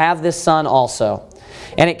shalt have this son also.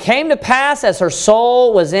 And it came to pass as her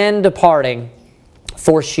soul was in departing,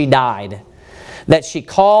 for she died, that she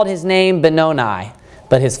called his name Benoni,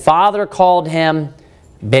 but his father called him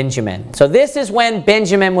Benjamin. So this is when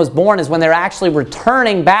Benjamin was born, is when they're actually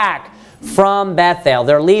returning back from Bethel.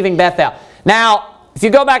 They're leaving Bethel. Now, if you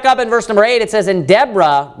go back up in verse number 8, it says, And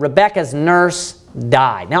Deborah, Rebekah's nurse,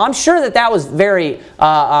 died. Now, I'm sure that was very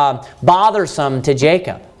bothersome to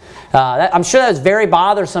Jacob. I'm sure that was very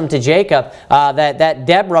bothersome to Jacob that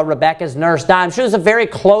Deborah, Rebekah's nurse, died. I'm sure it was a very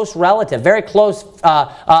close relative, very close,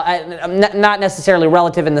 not necessarily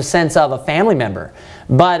relative in the sense of a family member,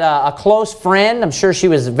 but a close friend. I'm sure she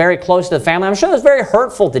was very close to the family. I'm sure it was very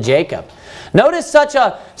hurtful to Jacob. Notice such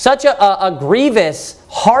a grievous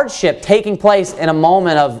hardship taking place in a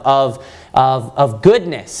moment of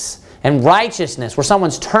goodness and righteousness, where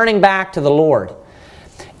someone's turning back to the Lord.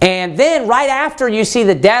 And then right after you see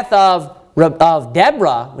the death of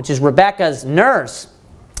Deborah, which is Rebekah's nurse,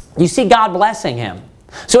 you see God blessing him.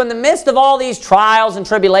 So in the midst of all these trials and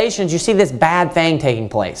tribulations, you see this bad thing taking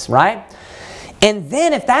place, right? And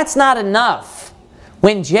then if that's not enough,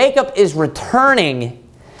 when Jacob is returning,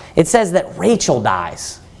 it says that Rachel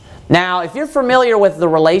dies. Now, if you're familiar with the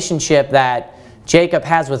relationship that Jacob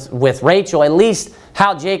has with Rachel, at least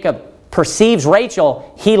how Jacob perceives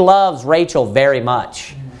Rachel, he loves Rachel very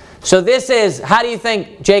much. So this is, how do you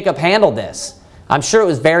think Jacob handled this? I'm sure it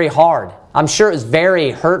was very hard. I'm sure it was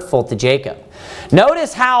very hurtful to Jacob.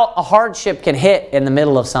 Notice how a hardship can hit in the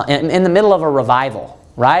middle of a revival,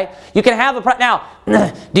 right? You can have now,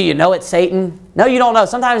 do you know it's Satan? No, you don't know.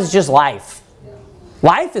 Sometimes it's just life.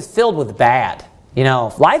 Life is filled with bad. You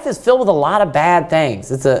know, life is filled with a lot of bad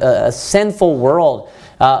things. It's a sinful world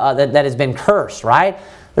that has been cursed, right?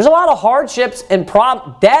 There's a lot of hardships and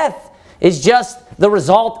problems. Death is just the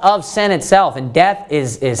result of sin itself. And death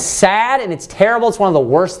is sad and it's terrible. It's one of the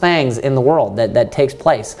worst things in the world that takes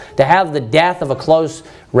place. To have the death of a close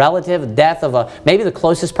relative, death of maybe the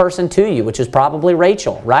closest person to you, which is probably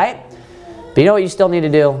Rachel, right? But you know what you still need to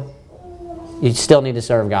do? You still need to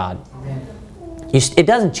serve God. It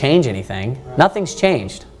doesn't change anything. Nothing's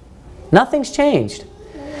changed. Nothing's changed.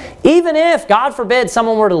 Even if, God forbid,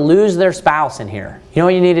 someone were to lose their spouse in here, you know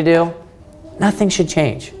what you need to do? Nothing should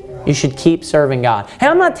change. You should keep serving God. Hey,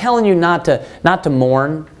 I'm not telling you not to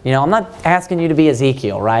mourn. You know, I'm not asking you to be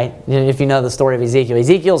Ezekiel, right? If you know the story of Ezekiel.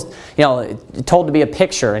 Ezekiel's, you know, told to be a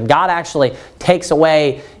picture, and God actually takes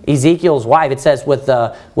away Ezekiel's wife. It says with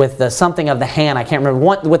the something of the hand, I can't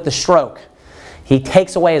remember, with the stroke. He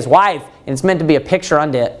takes away his wife, and it's meant to be a picture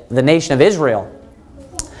unto the nation of Israel.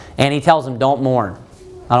 And he tells them, don't mourn.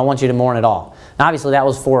 I don't want you to mourn at all. And obviously that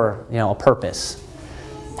was for, you know, a purpose.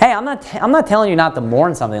 Hey, I'm not telling you not to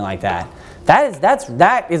mourn something like that.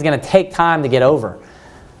 That is going to take time to get over.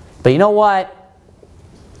 But you know what?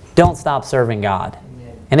 Don't stop serving God.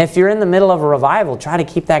 And if you're in the middle of a revival, try to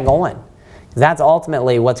keep that going. That's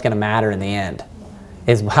ultimately what's going to matter in the end,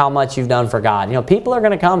 is how much you've done for God. You know, people are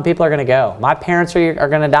going to come, people are going to go. My parents are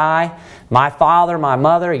going to die. My father, my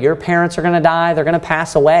mother, your parents are going to die. They're going to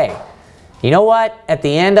pass away. You know what? At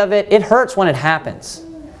the end of it, it hurts when it happens.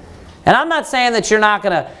 And I'm not saying that you're not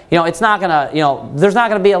going to, you know, it's not going to, you know, there's not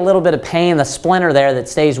going to be a little bit of pain, the splinter there that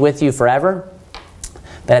stays with you forever.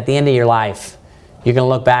 But at the end of your life, you're going to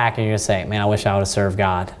look back and you're going to say, man, I wish I would have served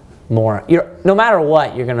God more. No matter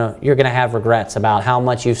what, you're going to have regrets about how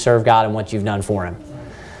much you've served God and what you've done for Him.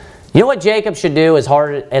 You know what Jacob should do, as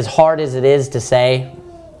hard as it is to say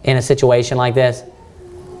in a situation like this?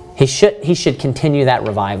 He should continue that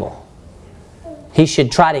revival. He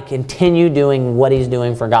should try to continue doing what he's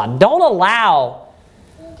doing for God. Don't allow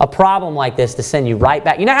a problem like this to send you right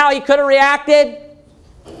back. You know how he could have reacted?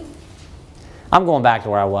 I'm going back to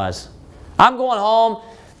where I was. I'm going home.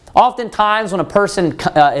 Oftentimes when a person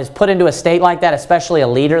is put into a state like that, especially a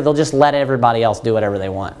leader, they'll just let everybody else do whatever they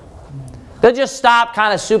want. They'll just stop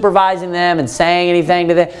kind of supervising them and saying anything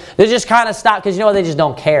to them. They'll just kind of stop because, you know what, they just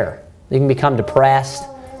don't care. They can become depressed,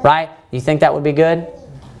 right? You think that would be good?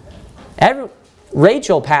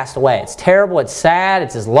 Rachel passed away. It's terrible. It's sad.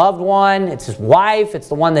 It's his loved one. It's his wife. It's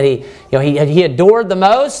the one that he adored the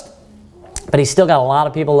most. But he's still got a lot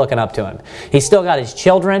of people looking up to him. He's still got his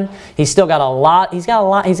children. He's still got a lot.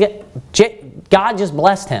 God just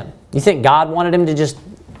blessed him. You think God wanted him to just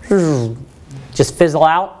fizzle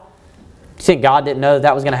out? You think God didn't know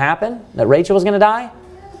that was going to happen? That Rachel was going to die?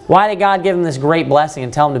 Why did God give him this great blessing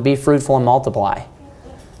and tell him to be fruitful and multiply?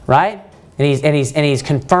 Right? And he's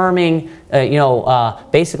confirming,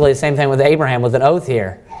 basically the same thing with Abraham with an oath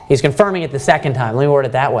here. He's confirming it the second time. Let me word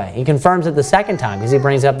it that way. He confirms it the second time because he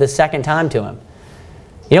brings up this second time to him.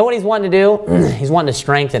 You know what he's wanting to do? He's wanting to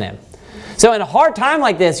strengthen him. So in a hard time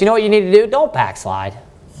like this, you know what you need to do? Don't backslide.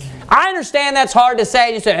 I understand that's hard to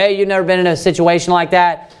say. You say, hey, you've never been in a situation like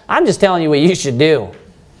that. I'm just telling you what you should do.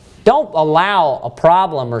 Don't allow a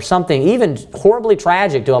problem or something even horribly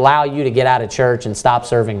tragic to allow you to get out of church and stop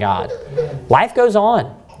serving God. Life goes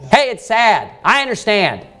on. Hey, it's sad. I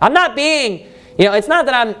understand. I'm not being... it's not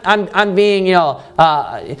that I'm being,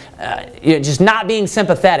 just not being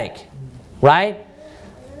sympathetic, right?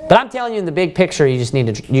 But I'm telling you in the big picture,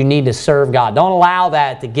 you need to serve God. Don't allow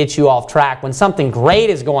that to get you off track when something great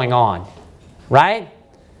is going on, right?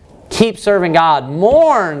 Keep serving God.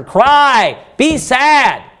 Mourn, cry, be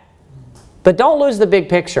sad. But don't lose the big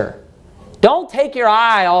picture. Don't take your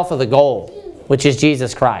eye off of the goal, which is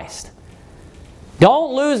Jesus Christ.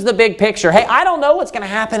 Don't lose the big picture. Hey, I don't know what's going to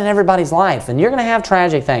happen in everybody's life, and you're going to have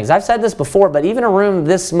tragic things. I've said this before, but even a room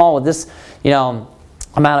this small with this, amount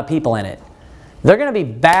of people in it, there are going to be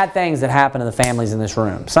bad things that happen to the families in this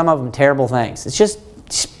room. Some of them terrible things. It's just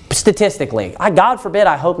statistically. God forbid,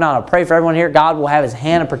 I hope not. I pray for everyone here. God will have His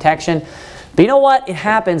hand of protection. But you know what? It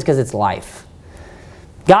happens because it's life.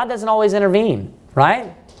 God doesn't always intervene,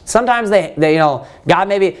 right? Sometimes God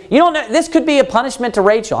maybe, this could be a punishment to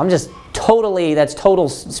Rachel. That's total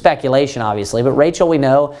speculation, obviously. But Rachel, we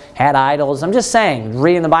know, had idols. I'm just saying,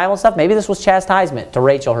 reading the Bible and stuff, maybe this was chastisement to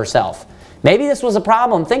Rachel herself. Maybe this was a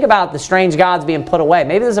problem. Think about the strange gods being put away.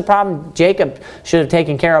 Maybe this is a problem Jacob should have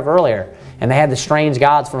taken care of earlier. And they had the strange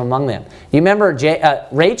gods from among them. You remember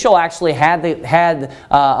Rachel actually had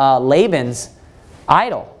Laban's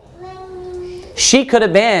idol. She could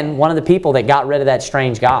have been one of the people that got rid of that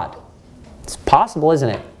strange god. It's possible, isn't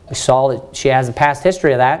it? We saw that she has a past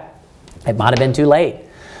history of that. It might have been too late.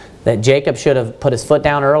 That Jacob should have put his foot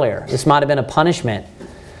down earlier. This might have been a punishment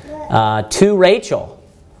to Rachel.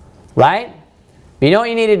 Right? But you know what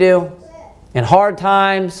you need to do? In hard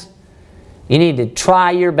times, you need to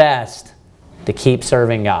try your best to keep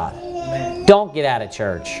serving God. Amen. Don't get out of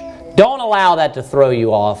church. Don't allow that to throw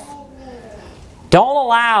you off. Don't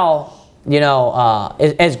allow...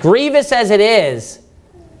 as grievous as it is,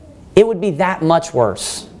 it would be that much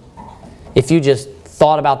worse if you just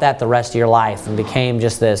thought about that the rest of your life and became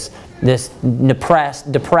just this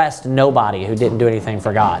depressed nobody who didn't do anything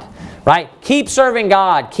for God. Right? Keep serving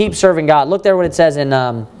God. Keep serving God. Look there what it says in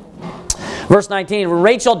verse 19.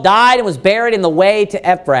 Rachel died and was buried in the way to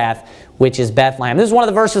Ephrath, which is Bethlehem. This is one of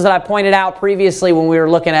the verses that I pointed out previously when we were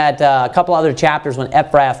looking at a couple other chapters when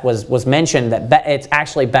Ephrath was mentioned, that it's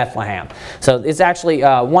actually Bethlehem. So it's actually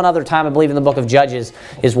one other time, I believe, in the book of Judges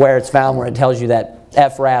is where it's found, where it tells you that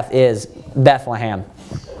Ephrath is Bethlehem.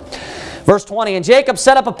 Verse 20, and Jacob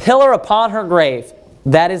set up a pillar upon her grave.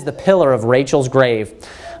 That is the pillar of Rachel's grave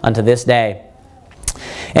unto this day.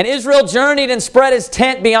 And Israel journeyed and spread his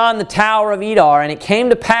tent beyond the tower of Edar. And it came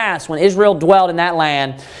to pass, when Israel dwelt in that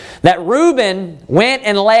land, that Reuben went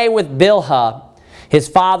and lay with Bilhah, his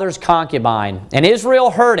father's concubine. And Israel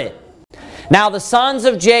heard it. Now the sons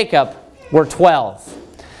of Jacob were 12.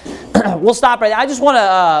 We'll stop right there. I just want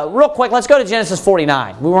to, real quick, let's go to Genesis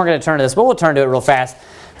 49. We weren't going to turn to this, but we'll turn to it real fast.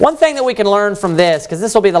 One thing that we can learn from this, because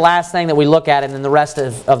this will be the last thing that we look at, and then the rest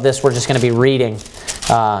of this we're just going to be reading,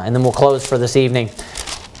 and then we'll close for this evening.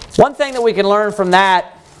 One thing that we can learn from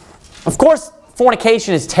that, of course,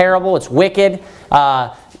 fornication is terrible. It's wicked.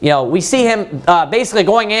 We see him basically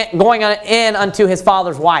going in unto his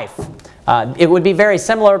father's wife. It would be very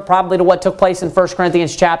similar probably to what took place in 1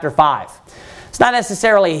 Corinthians chapter 5. It's not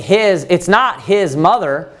necessarily it's not his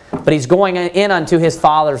mother, but he's going in unto his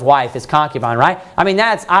father's wife, his concubine, right? I mean,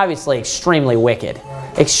 that's obviously extremely wicked.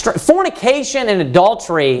 Fornication and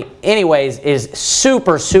adultery, anyways, is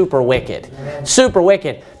super, super wicked. Super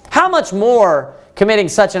wicked. How much more committing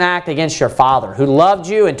such an act against your father, who loved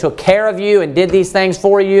you and took care of you and did these things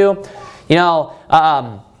for you. You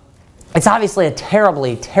know, it's obviously a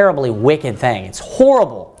terribly, terribly wicked thing. It's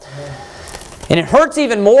horrible. And it hurts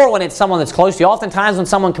even more when it's someone that's close to you. Oftentimes when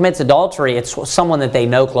someone commits adultery, it's someone that they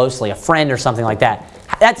know closely, a friend or something like that.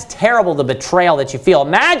 That's terrible, the betrayal that you feel.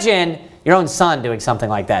 Imagine your own son doing something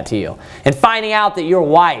like that to you and finding out that your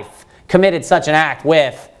wife committed such an act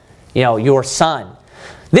with, you know, your son.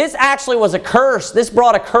 This actually was a curse. This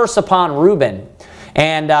brought a curse upon Reuben.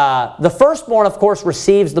 And the firstborn, of course,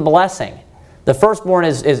 receives the blessing. The firstborn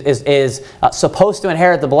is supposed to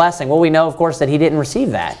inherit the blessing. Well, we know, of course, that he didn't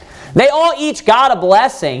receive that. They all each got a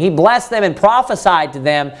blessing. He blessed them and prophesied to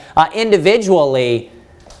them individually.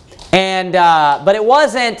 And but it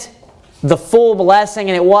wasn't the full blessing,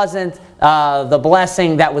 and it wasn't the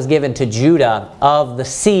blessing that was given to Judah of the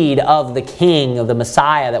seed of the king, of the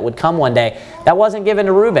Messiah that would come one day. That wasn't given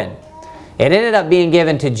to Reuben. It ended up being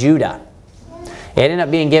given to Judah. It ended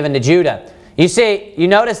up being given to Judah. You see, you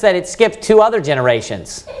notice that it skipped 2 other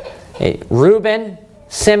generations. Reuben,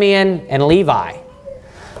 Simeon, and Levi.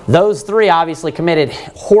 Those 3 obviously committed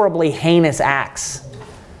horribly heinous acts.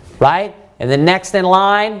 Right? And the next in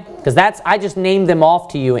line, because I just named them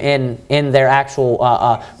off to you in their actual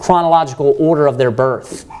chronological order of their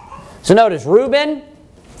birth. So notice, Reuben,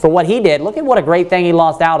 for what he did, look at what a great thing he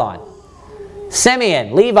lost out on.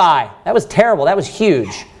 Simeon, Levi, that was terrible. That was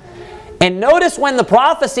huge. And notice when the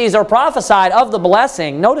prophecies are prophesied of the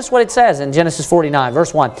blessing, notice what it says in Genesis 49,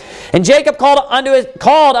 verse 1. And Jacob called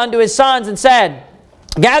unto his sons and said,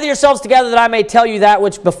 Gather yourselves together that I may tell you that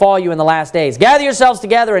which befall you in the last days. Gather yourselves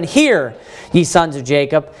together and hear, ye sons of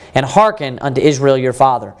Jacob, and hearken unto Israel your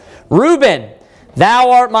father. Reuben,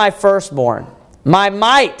 thou art my firstborn, my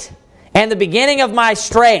might, and the beginning of my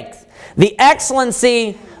strength, the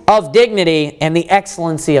excellency of dignity, and the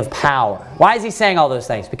excellency of power. Why is he saying all those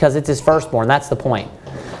things? Because it's his firstborn. That's the point.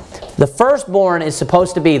 The firstborn is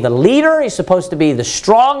supposed to be the leader. He's supposed to be the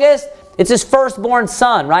strongest. It's his firstborn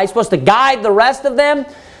son, right? He's supposed to guide the rest of them.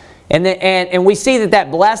 And we see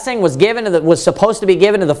that blessing was supposed to be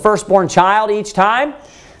given to the firstborn child each time.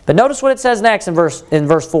 But notice what it says next in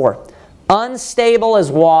verse 4. Unstable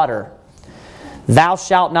as water, thou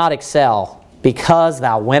shalt not excel, because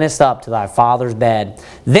thou wentest up to thy father's bed.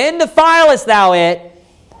 Then defilest thou it.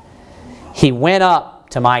 He went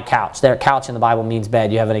up to my couch. There, couch in the Bible means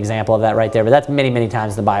bed. You have an example of that right there. But that's many, many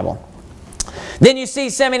times in the Bible. Then you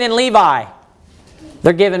see Simeon and Levi.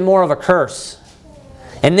 They're given more of a curse.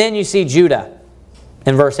 And then you see Judah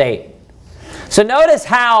in verse 8. So notice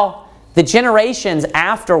how the generations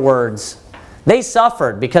afterwards, they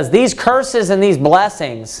suffered because these curses and these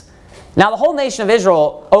blessings. Now the whole nation of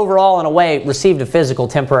Israel overall in a way received a physical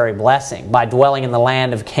temporary blessing by dwelling in the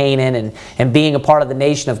land of Canaan and being a part of the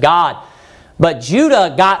nation of God. But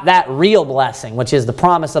Judah got that real blessing, which is the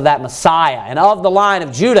promise of that Messiah. And of the line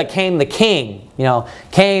of Judah came the king,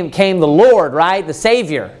 came the Lord, right? The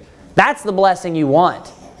Savior. That's the blessing you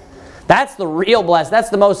want. That's the real blessing. That's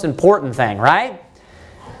the most important thing, right?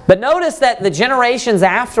 But notice that the generations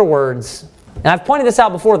afterwards, and I've pointed this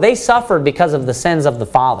out before, they suffered because of the sins of the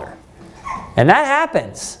father. And that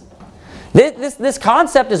happens. This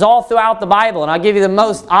concept is all throughout the Bible, and I'll give you the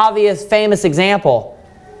most obvious, famous example.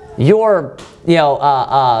 Your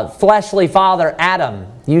fleshly father, Adam,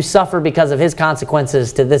 you suffer because of his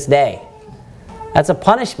consequences to this day. That's a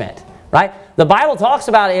punishment, right? The Bible talks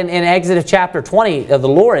about it in Exodus chapter 20 of the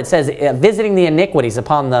Lord. It says, visiting the iniquities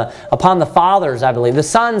upon the fathers, I believe. The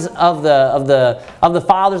sons of the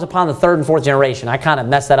fathers upon the 3rd and 4th generation. I kind of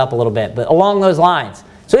messed that up a little bit, but along those lines.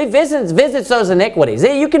 So he visits those iniquities.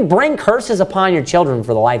 You can bring curses upon your children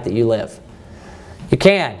for the life that you live. You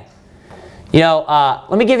can.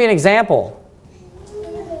 Let me give you an example.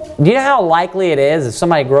 Do you know how likely it is if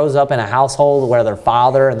somebody grows up in a household where their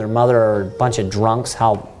father and their mother are a bunch of drunks,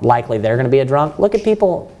 how likely they're going to be a drunk? Look at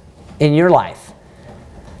people in your life.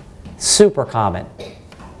 Super common.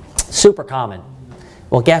 Super common.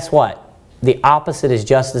 Well, guess what? The opposite is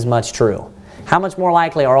just as much true. How much more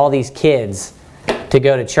likely are all these kids to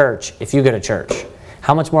go to church if you go to church?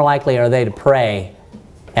 How much more likely are they to pray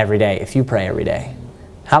every day if you pray every day?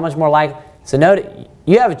 How much more likely? So note,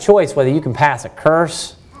 you have a choice whether you can pass a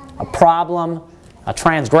curse, a problem, a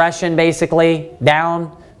transgression basically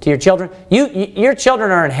down to your children. Your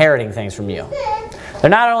children are inheriting things from you. They're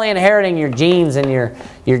not only inheriting your genes and your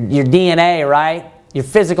DNA, right? Your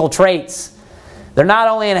physical traits. They're not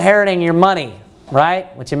only inheriting your money,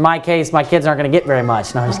 right? Which in my case, my kids aren't going to get very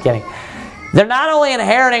much. No, I'm just kidding. They're not only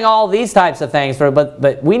inheriting all these types of things,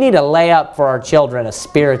 but we need to lay up for our children a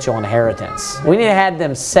spiritual inheritance. We need to have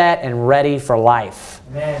them set and ready for life.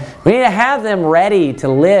 Amen. We need to have them ready to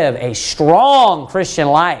live a strong Christian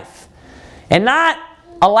life. And not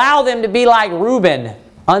allow them to be like Reuben,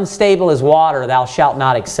 unstable as water, thou shalt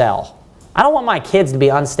not excel. I don't want my kids to be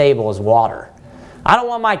unstable as water. I don't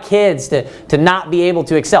want my kids to not be able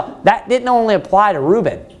to excel. That didn't only apply to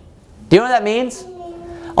Reuben. Do you know what that means?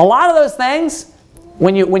 A lot of those things,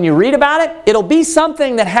 when you read about it, it'll be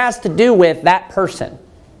something that has to do with that person.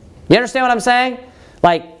 You understand what I'm saying?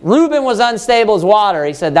 Like, Reuben was unstable as water.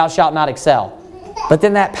 He said, thou shalt not excel. But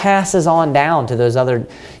then that passes on down to those other...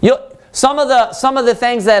 Some of the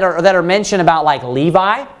things that are mentioned about, like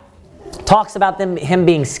Levi, talks about him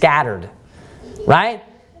being scattered. Right?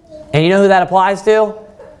 And you know who that applies to?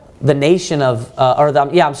 The nation of...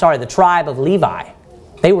 the tribe of Levi.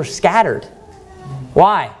 They were scattered.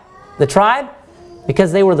 Why? The tribe?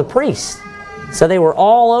 Because they were the priests. So they were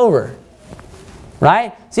all over.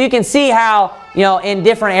 Right? So you can see how, in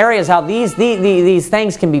different areas, how these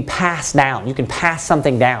things can be passed down. You can pass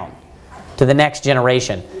something down to the next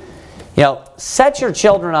generation. Set your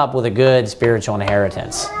children up with a good spiritual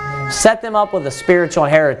inheritance. Set them up with a spiritual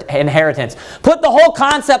inheritance. Put the whole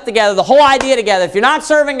concept together, the whole idea together. If you're not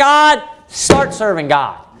serving God, start serving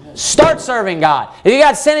God. Start serving God. If you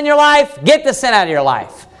got sin in your life, get the sin out of your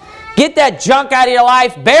life. Get that junk out of your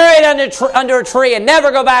life, bury it under a tree, and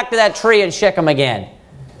never go back to that tree and shake them again.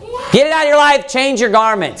 Get it out of your life, change your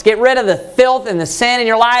garments. Get rid of the filth and the sin in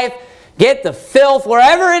your life. Get the filth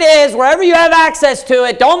wherever it is, wherever you have access to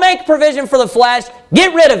it. Don't make provision for the flesh.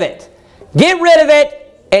 Get rid of it. Get rid of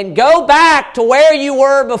it and go back to where you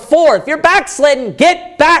were before. If you're backslidden,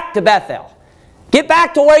 get back to Bethel. Get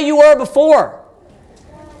back to where you were before.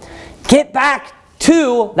 Get back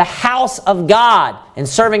to the house of God and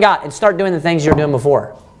serving God and start doing the things you were doing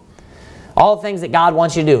before. All the things that God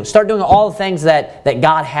wants you to do. Start doing all the things that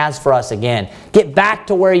God has for us again. Get back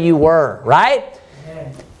to where you were, right?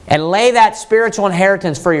 Amen. And lay that spiritual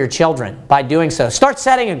inheritance for your children by doing so. Start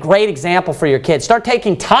setting a great example for your kids. Start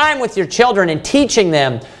taking time with your children and teaching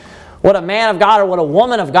them what a man of God or what a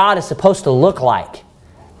woman of God is supposed to look like.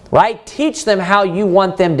 Right? Teach them how you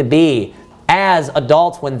want them to be as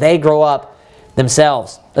adults when they grow up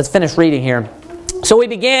themselves. Let's finish reading here. So we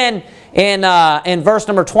begin in verse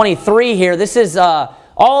number 23 here. This is all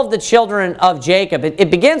of the children of Jacob.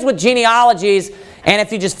 It begins with genealogies, and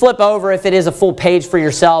if you just flip over, if it is a full page for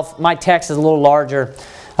yourself, my text is a little larger.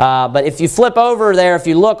 But if you flip over there, if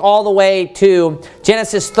you look all the way to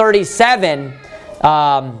Genesis 37,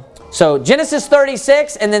 so Genesis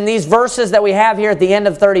 36, and then these verses that we have here at the end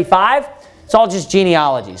of 35, it's all just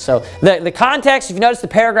genealogy. So the context, if you notice the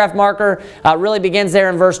paragraph marker, really begins there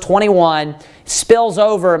in verse 21, spills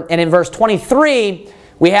over, and in verse 23,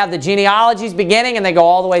 we have the genealogies beginning, and they go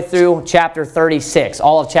all the way through chapter 36,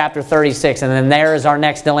 all of chapter 36. And then there is our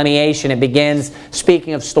next delineation. It begins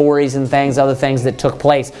speaking of stories and things, other things that took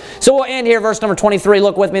place. So we'll end here, verse number 23.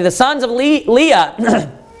 Look with me. The sons of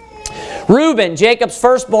Leah... Reuben, Jacob's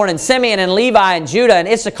firstborn, and Simeon, and Levi, and Judah, and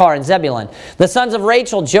Issachar, and Zebulun. The sons of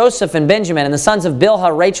Rachel, Joseph, and Benjamin. And the sons of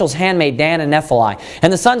Bilhah, Rachel's handmaid, Dan, and Nephi.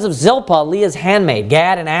 And the sons of Zilpah, Leah's handmaid,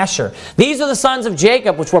 Gad, and Asher. These are the sons of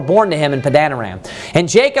Jacob, which were born to him in Padanaram. And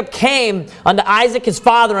Jacob came unto Isaac his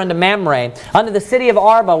father unto Mamre, unto the city of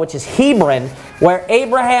Arba, which is Hebron, where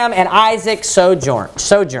Abraham and Isaac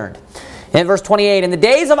sojourned. In verse 28, and the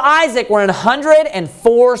days of Isaac were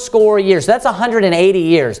 180 years. So that's 180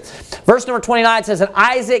 years. Verse number 29 says, and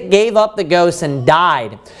Isaac gave up the ghost and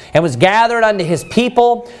died, and was gathered unto his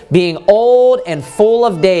people, being old and full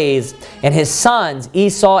of days. And his sons,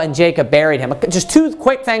 Esau and Jacob, buried him. Just two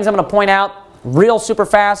quick things I'm going to point out real super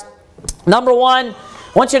fast. Number one,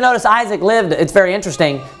 I want you to notice Isaac lived, it's very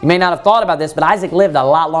interesting. You may not have thought about this, but Isaac lived a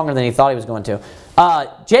lot longer than he thought he was going to.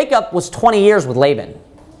 Jacob was 20 years with Laban.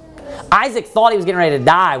 Isaac thought he was getting ready to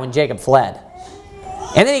die when Jacob fled.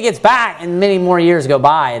 And then he gets back and many more years go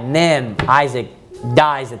by, and then Isaac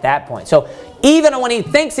dies at that point. So even when he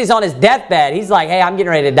thinks he's on his deathbed, he's like, hey, I'm getting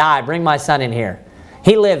ready to die. Bring my son in here.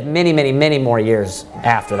 He lived many, many, many more years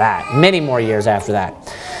after that. Many more years after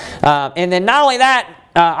that. And then not only that,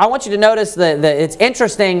 I want you to notice that it's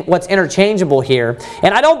interesting what's interchangeable here.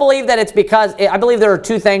 And I don't believe that it's because, I believe there are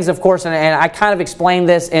two things, of course, and I kind of explained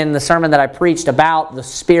this in the sermon that I preached about the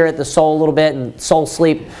spirit, the soul a little bit, and soul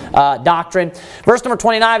sleep doctrine. Verse number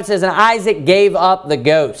 29, it says, and Isaac gave up the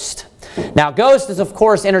ghost. Now, ghost is, of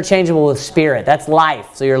course, interchangeable with spirit. That's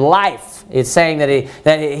life. So your life is saying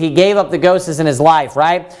that he gave up the ghost as in his life,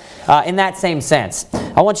 right? In that same sense.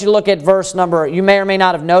 I want you to look at verse number, you may or may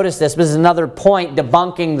not have noticed this, but this is another point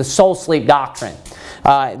debunking the soul sleep doctrine.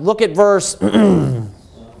 Look at verse, where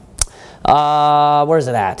is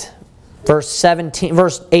it at? Verse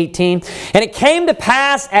 18. And it came to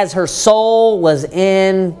pass as her soul was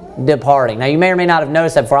in departing. Now you may or may not have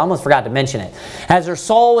noticed that before. I almost forgot to mention it. As her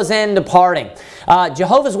soul was in departing.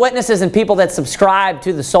 Jehovah's Witnesses and people that subscribe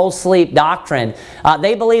to the soul sleep doctrine,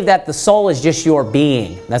 they believe that the soul is just your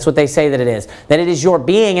being. That's what they say that it is. That it is your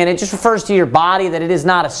being, and it just refers to your body, that it is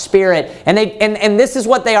not a spirit. And this is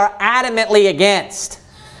what they are adamantly against.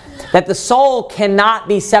 That the soul cannot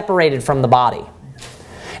be separated from the body.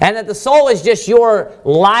 And that the soul is just your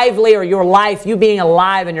lively or your life, you being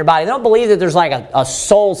alive in your body. They don't believe that there's like a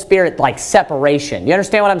soul spirit like separation. You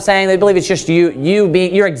understand what I'm saying? They believe it's just you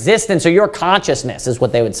being, your existence or your consciousness is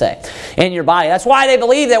what they would say in your body. That's why they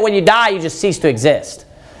believe that when you die, you just cease to exist.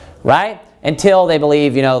 Right? Until they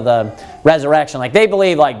believe, you know, the resurrection. Like they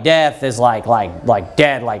believe like death is like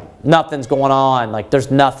dead, like nothing's going on, like there's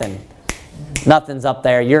nothing. Nothing's up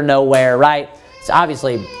there, you're nowhere, right? It's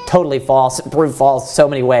obviously totally false, proved false in so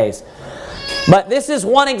many ways. But this is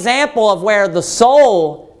one example of where the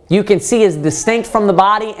soul, you can see, is distinct from the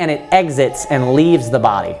body and it exits and leaves the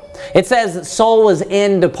body. It says that soul is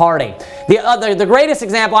in departing. The greatest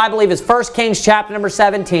example, I believe, is 1 Kings chapter number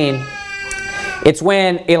 17. It's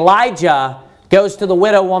when Elijah goes to the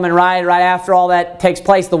widow woman right after all that takes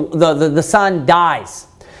place. The son dies.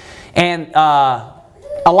 And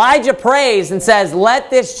Elijah prays and says,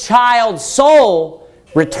 let this child's soul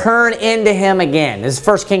return into him again. This is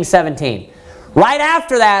 1 Kings 17. Right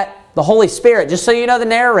after that, the Holy Spirit, just so you know, the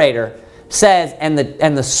narrator says, and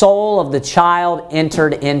the soul of the child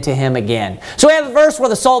entered into him again. So we have a verse where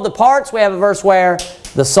the soul departs. We have a verse where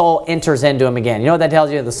the soul enters into him again. You know what that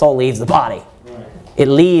tells you? The soul leaves the body.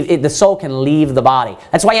 The soul can leave the body.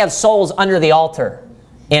 That's why you have souls under the altar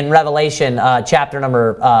in Revelation chapter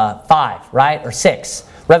number 5, right? Or 6.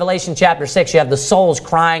 Revelation chapter 6, you have the souls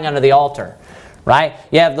crying under the altar, right?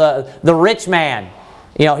 You have the rich man,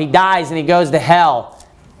 you know, he dies and he goes to hell.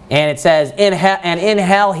 And it says, in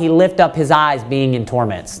hell he lift up his eyes being in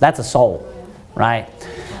torments. That's a soul, right?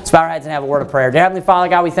 Let's bow our heads and have a word of prayer. Dear Heavenly Father,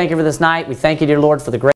 God, we thank you for this night. We thank you, dear Lord, for the great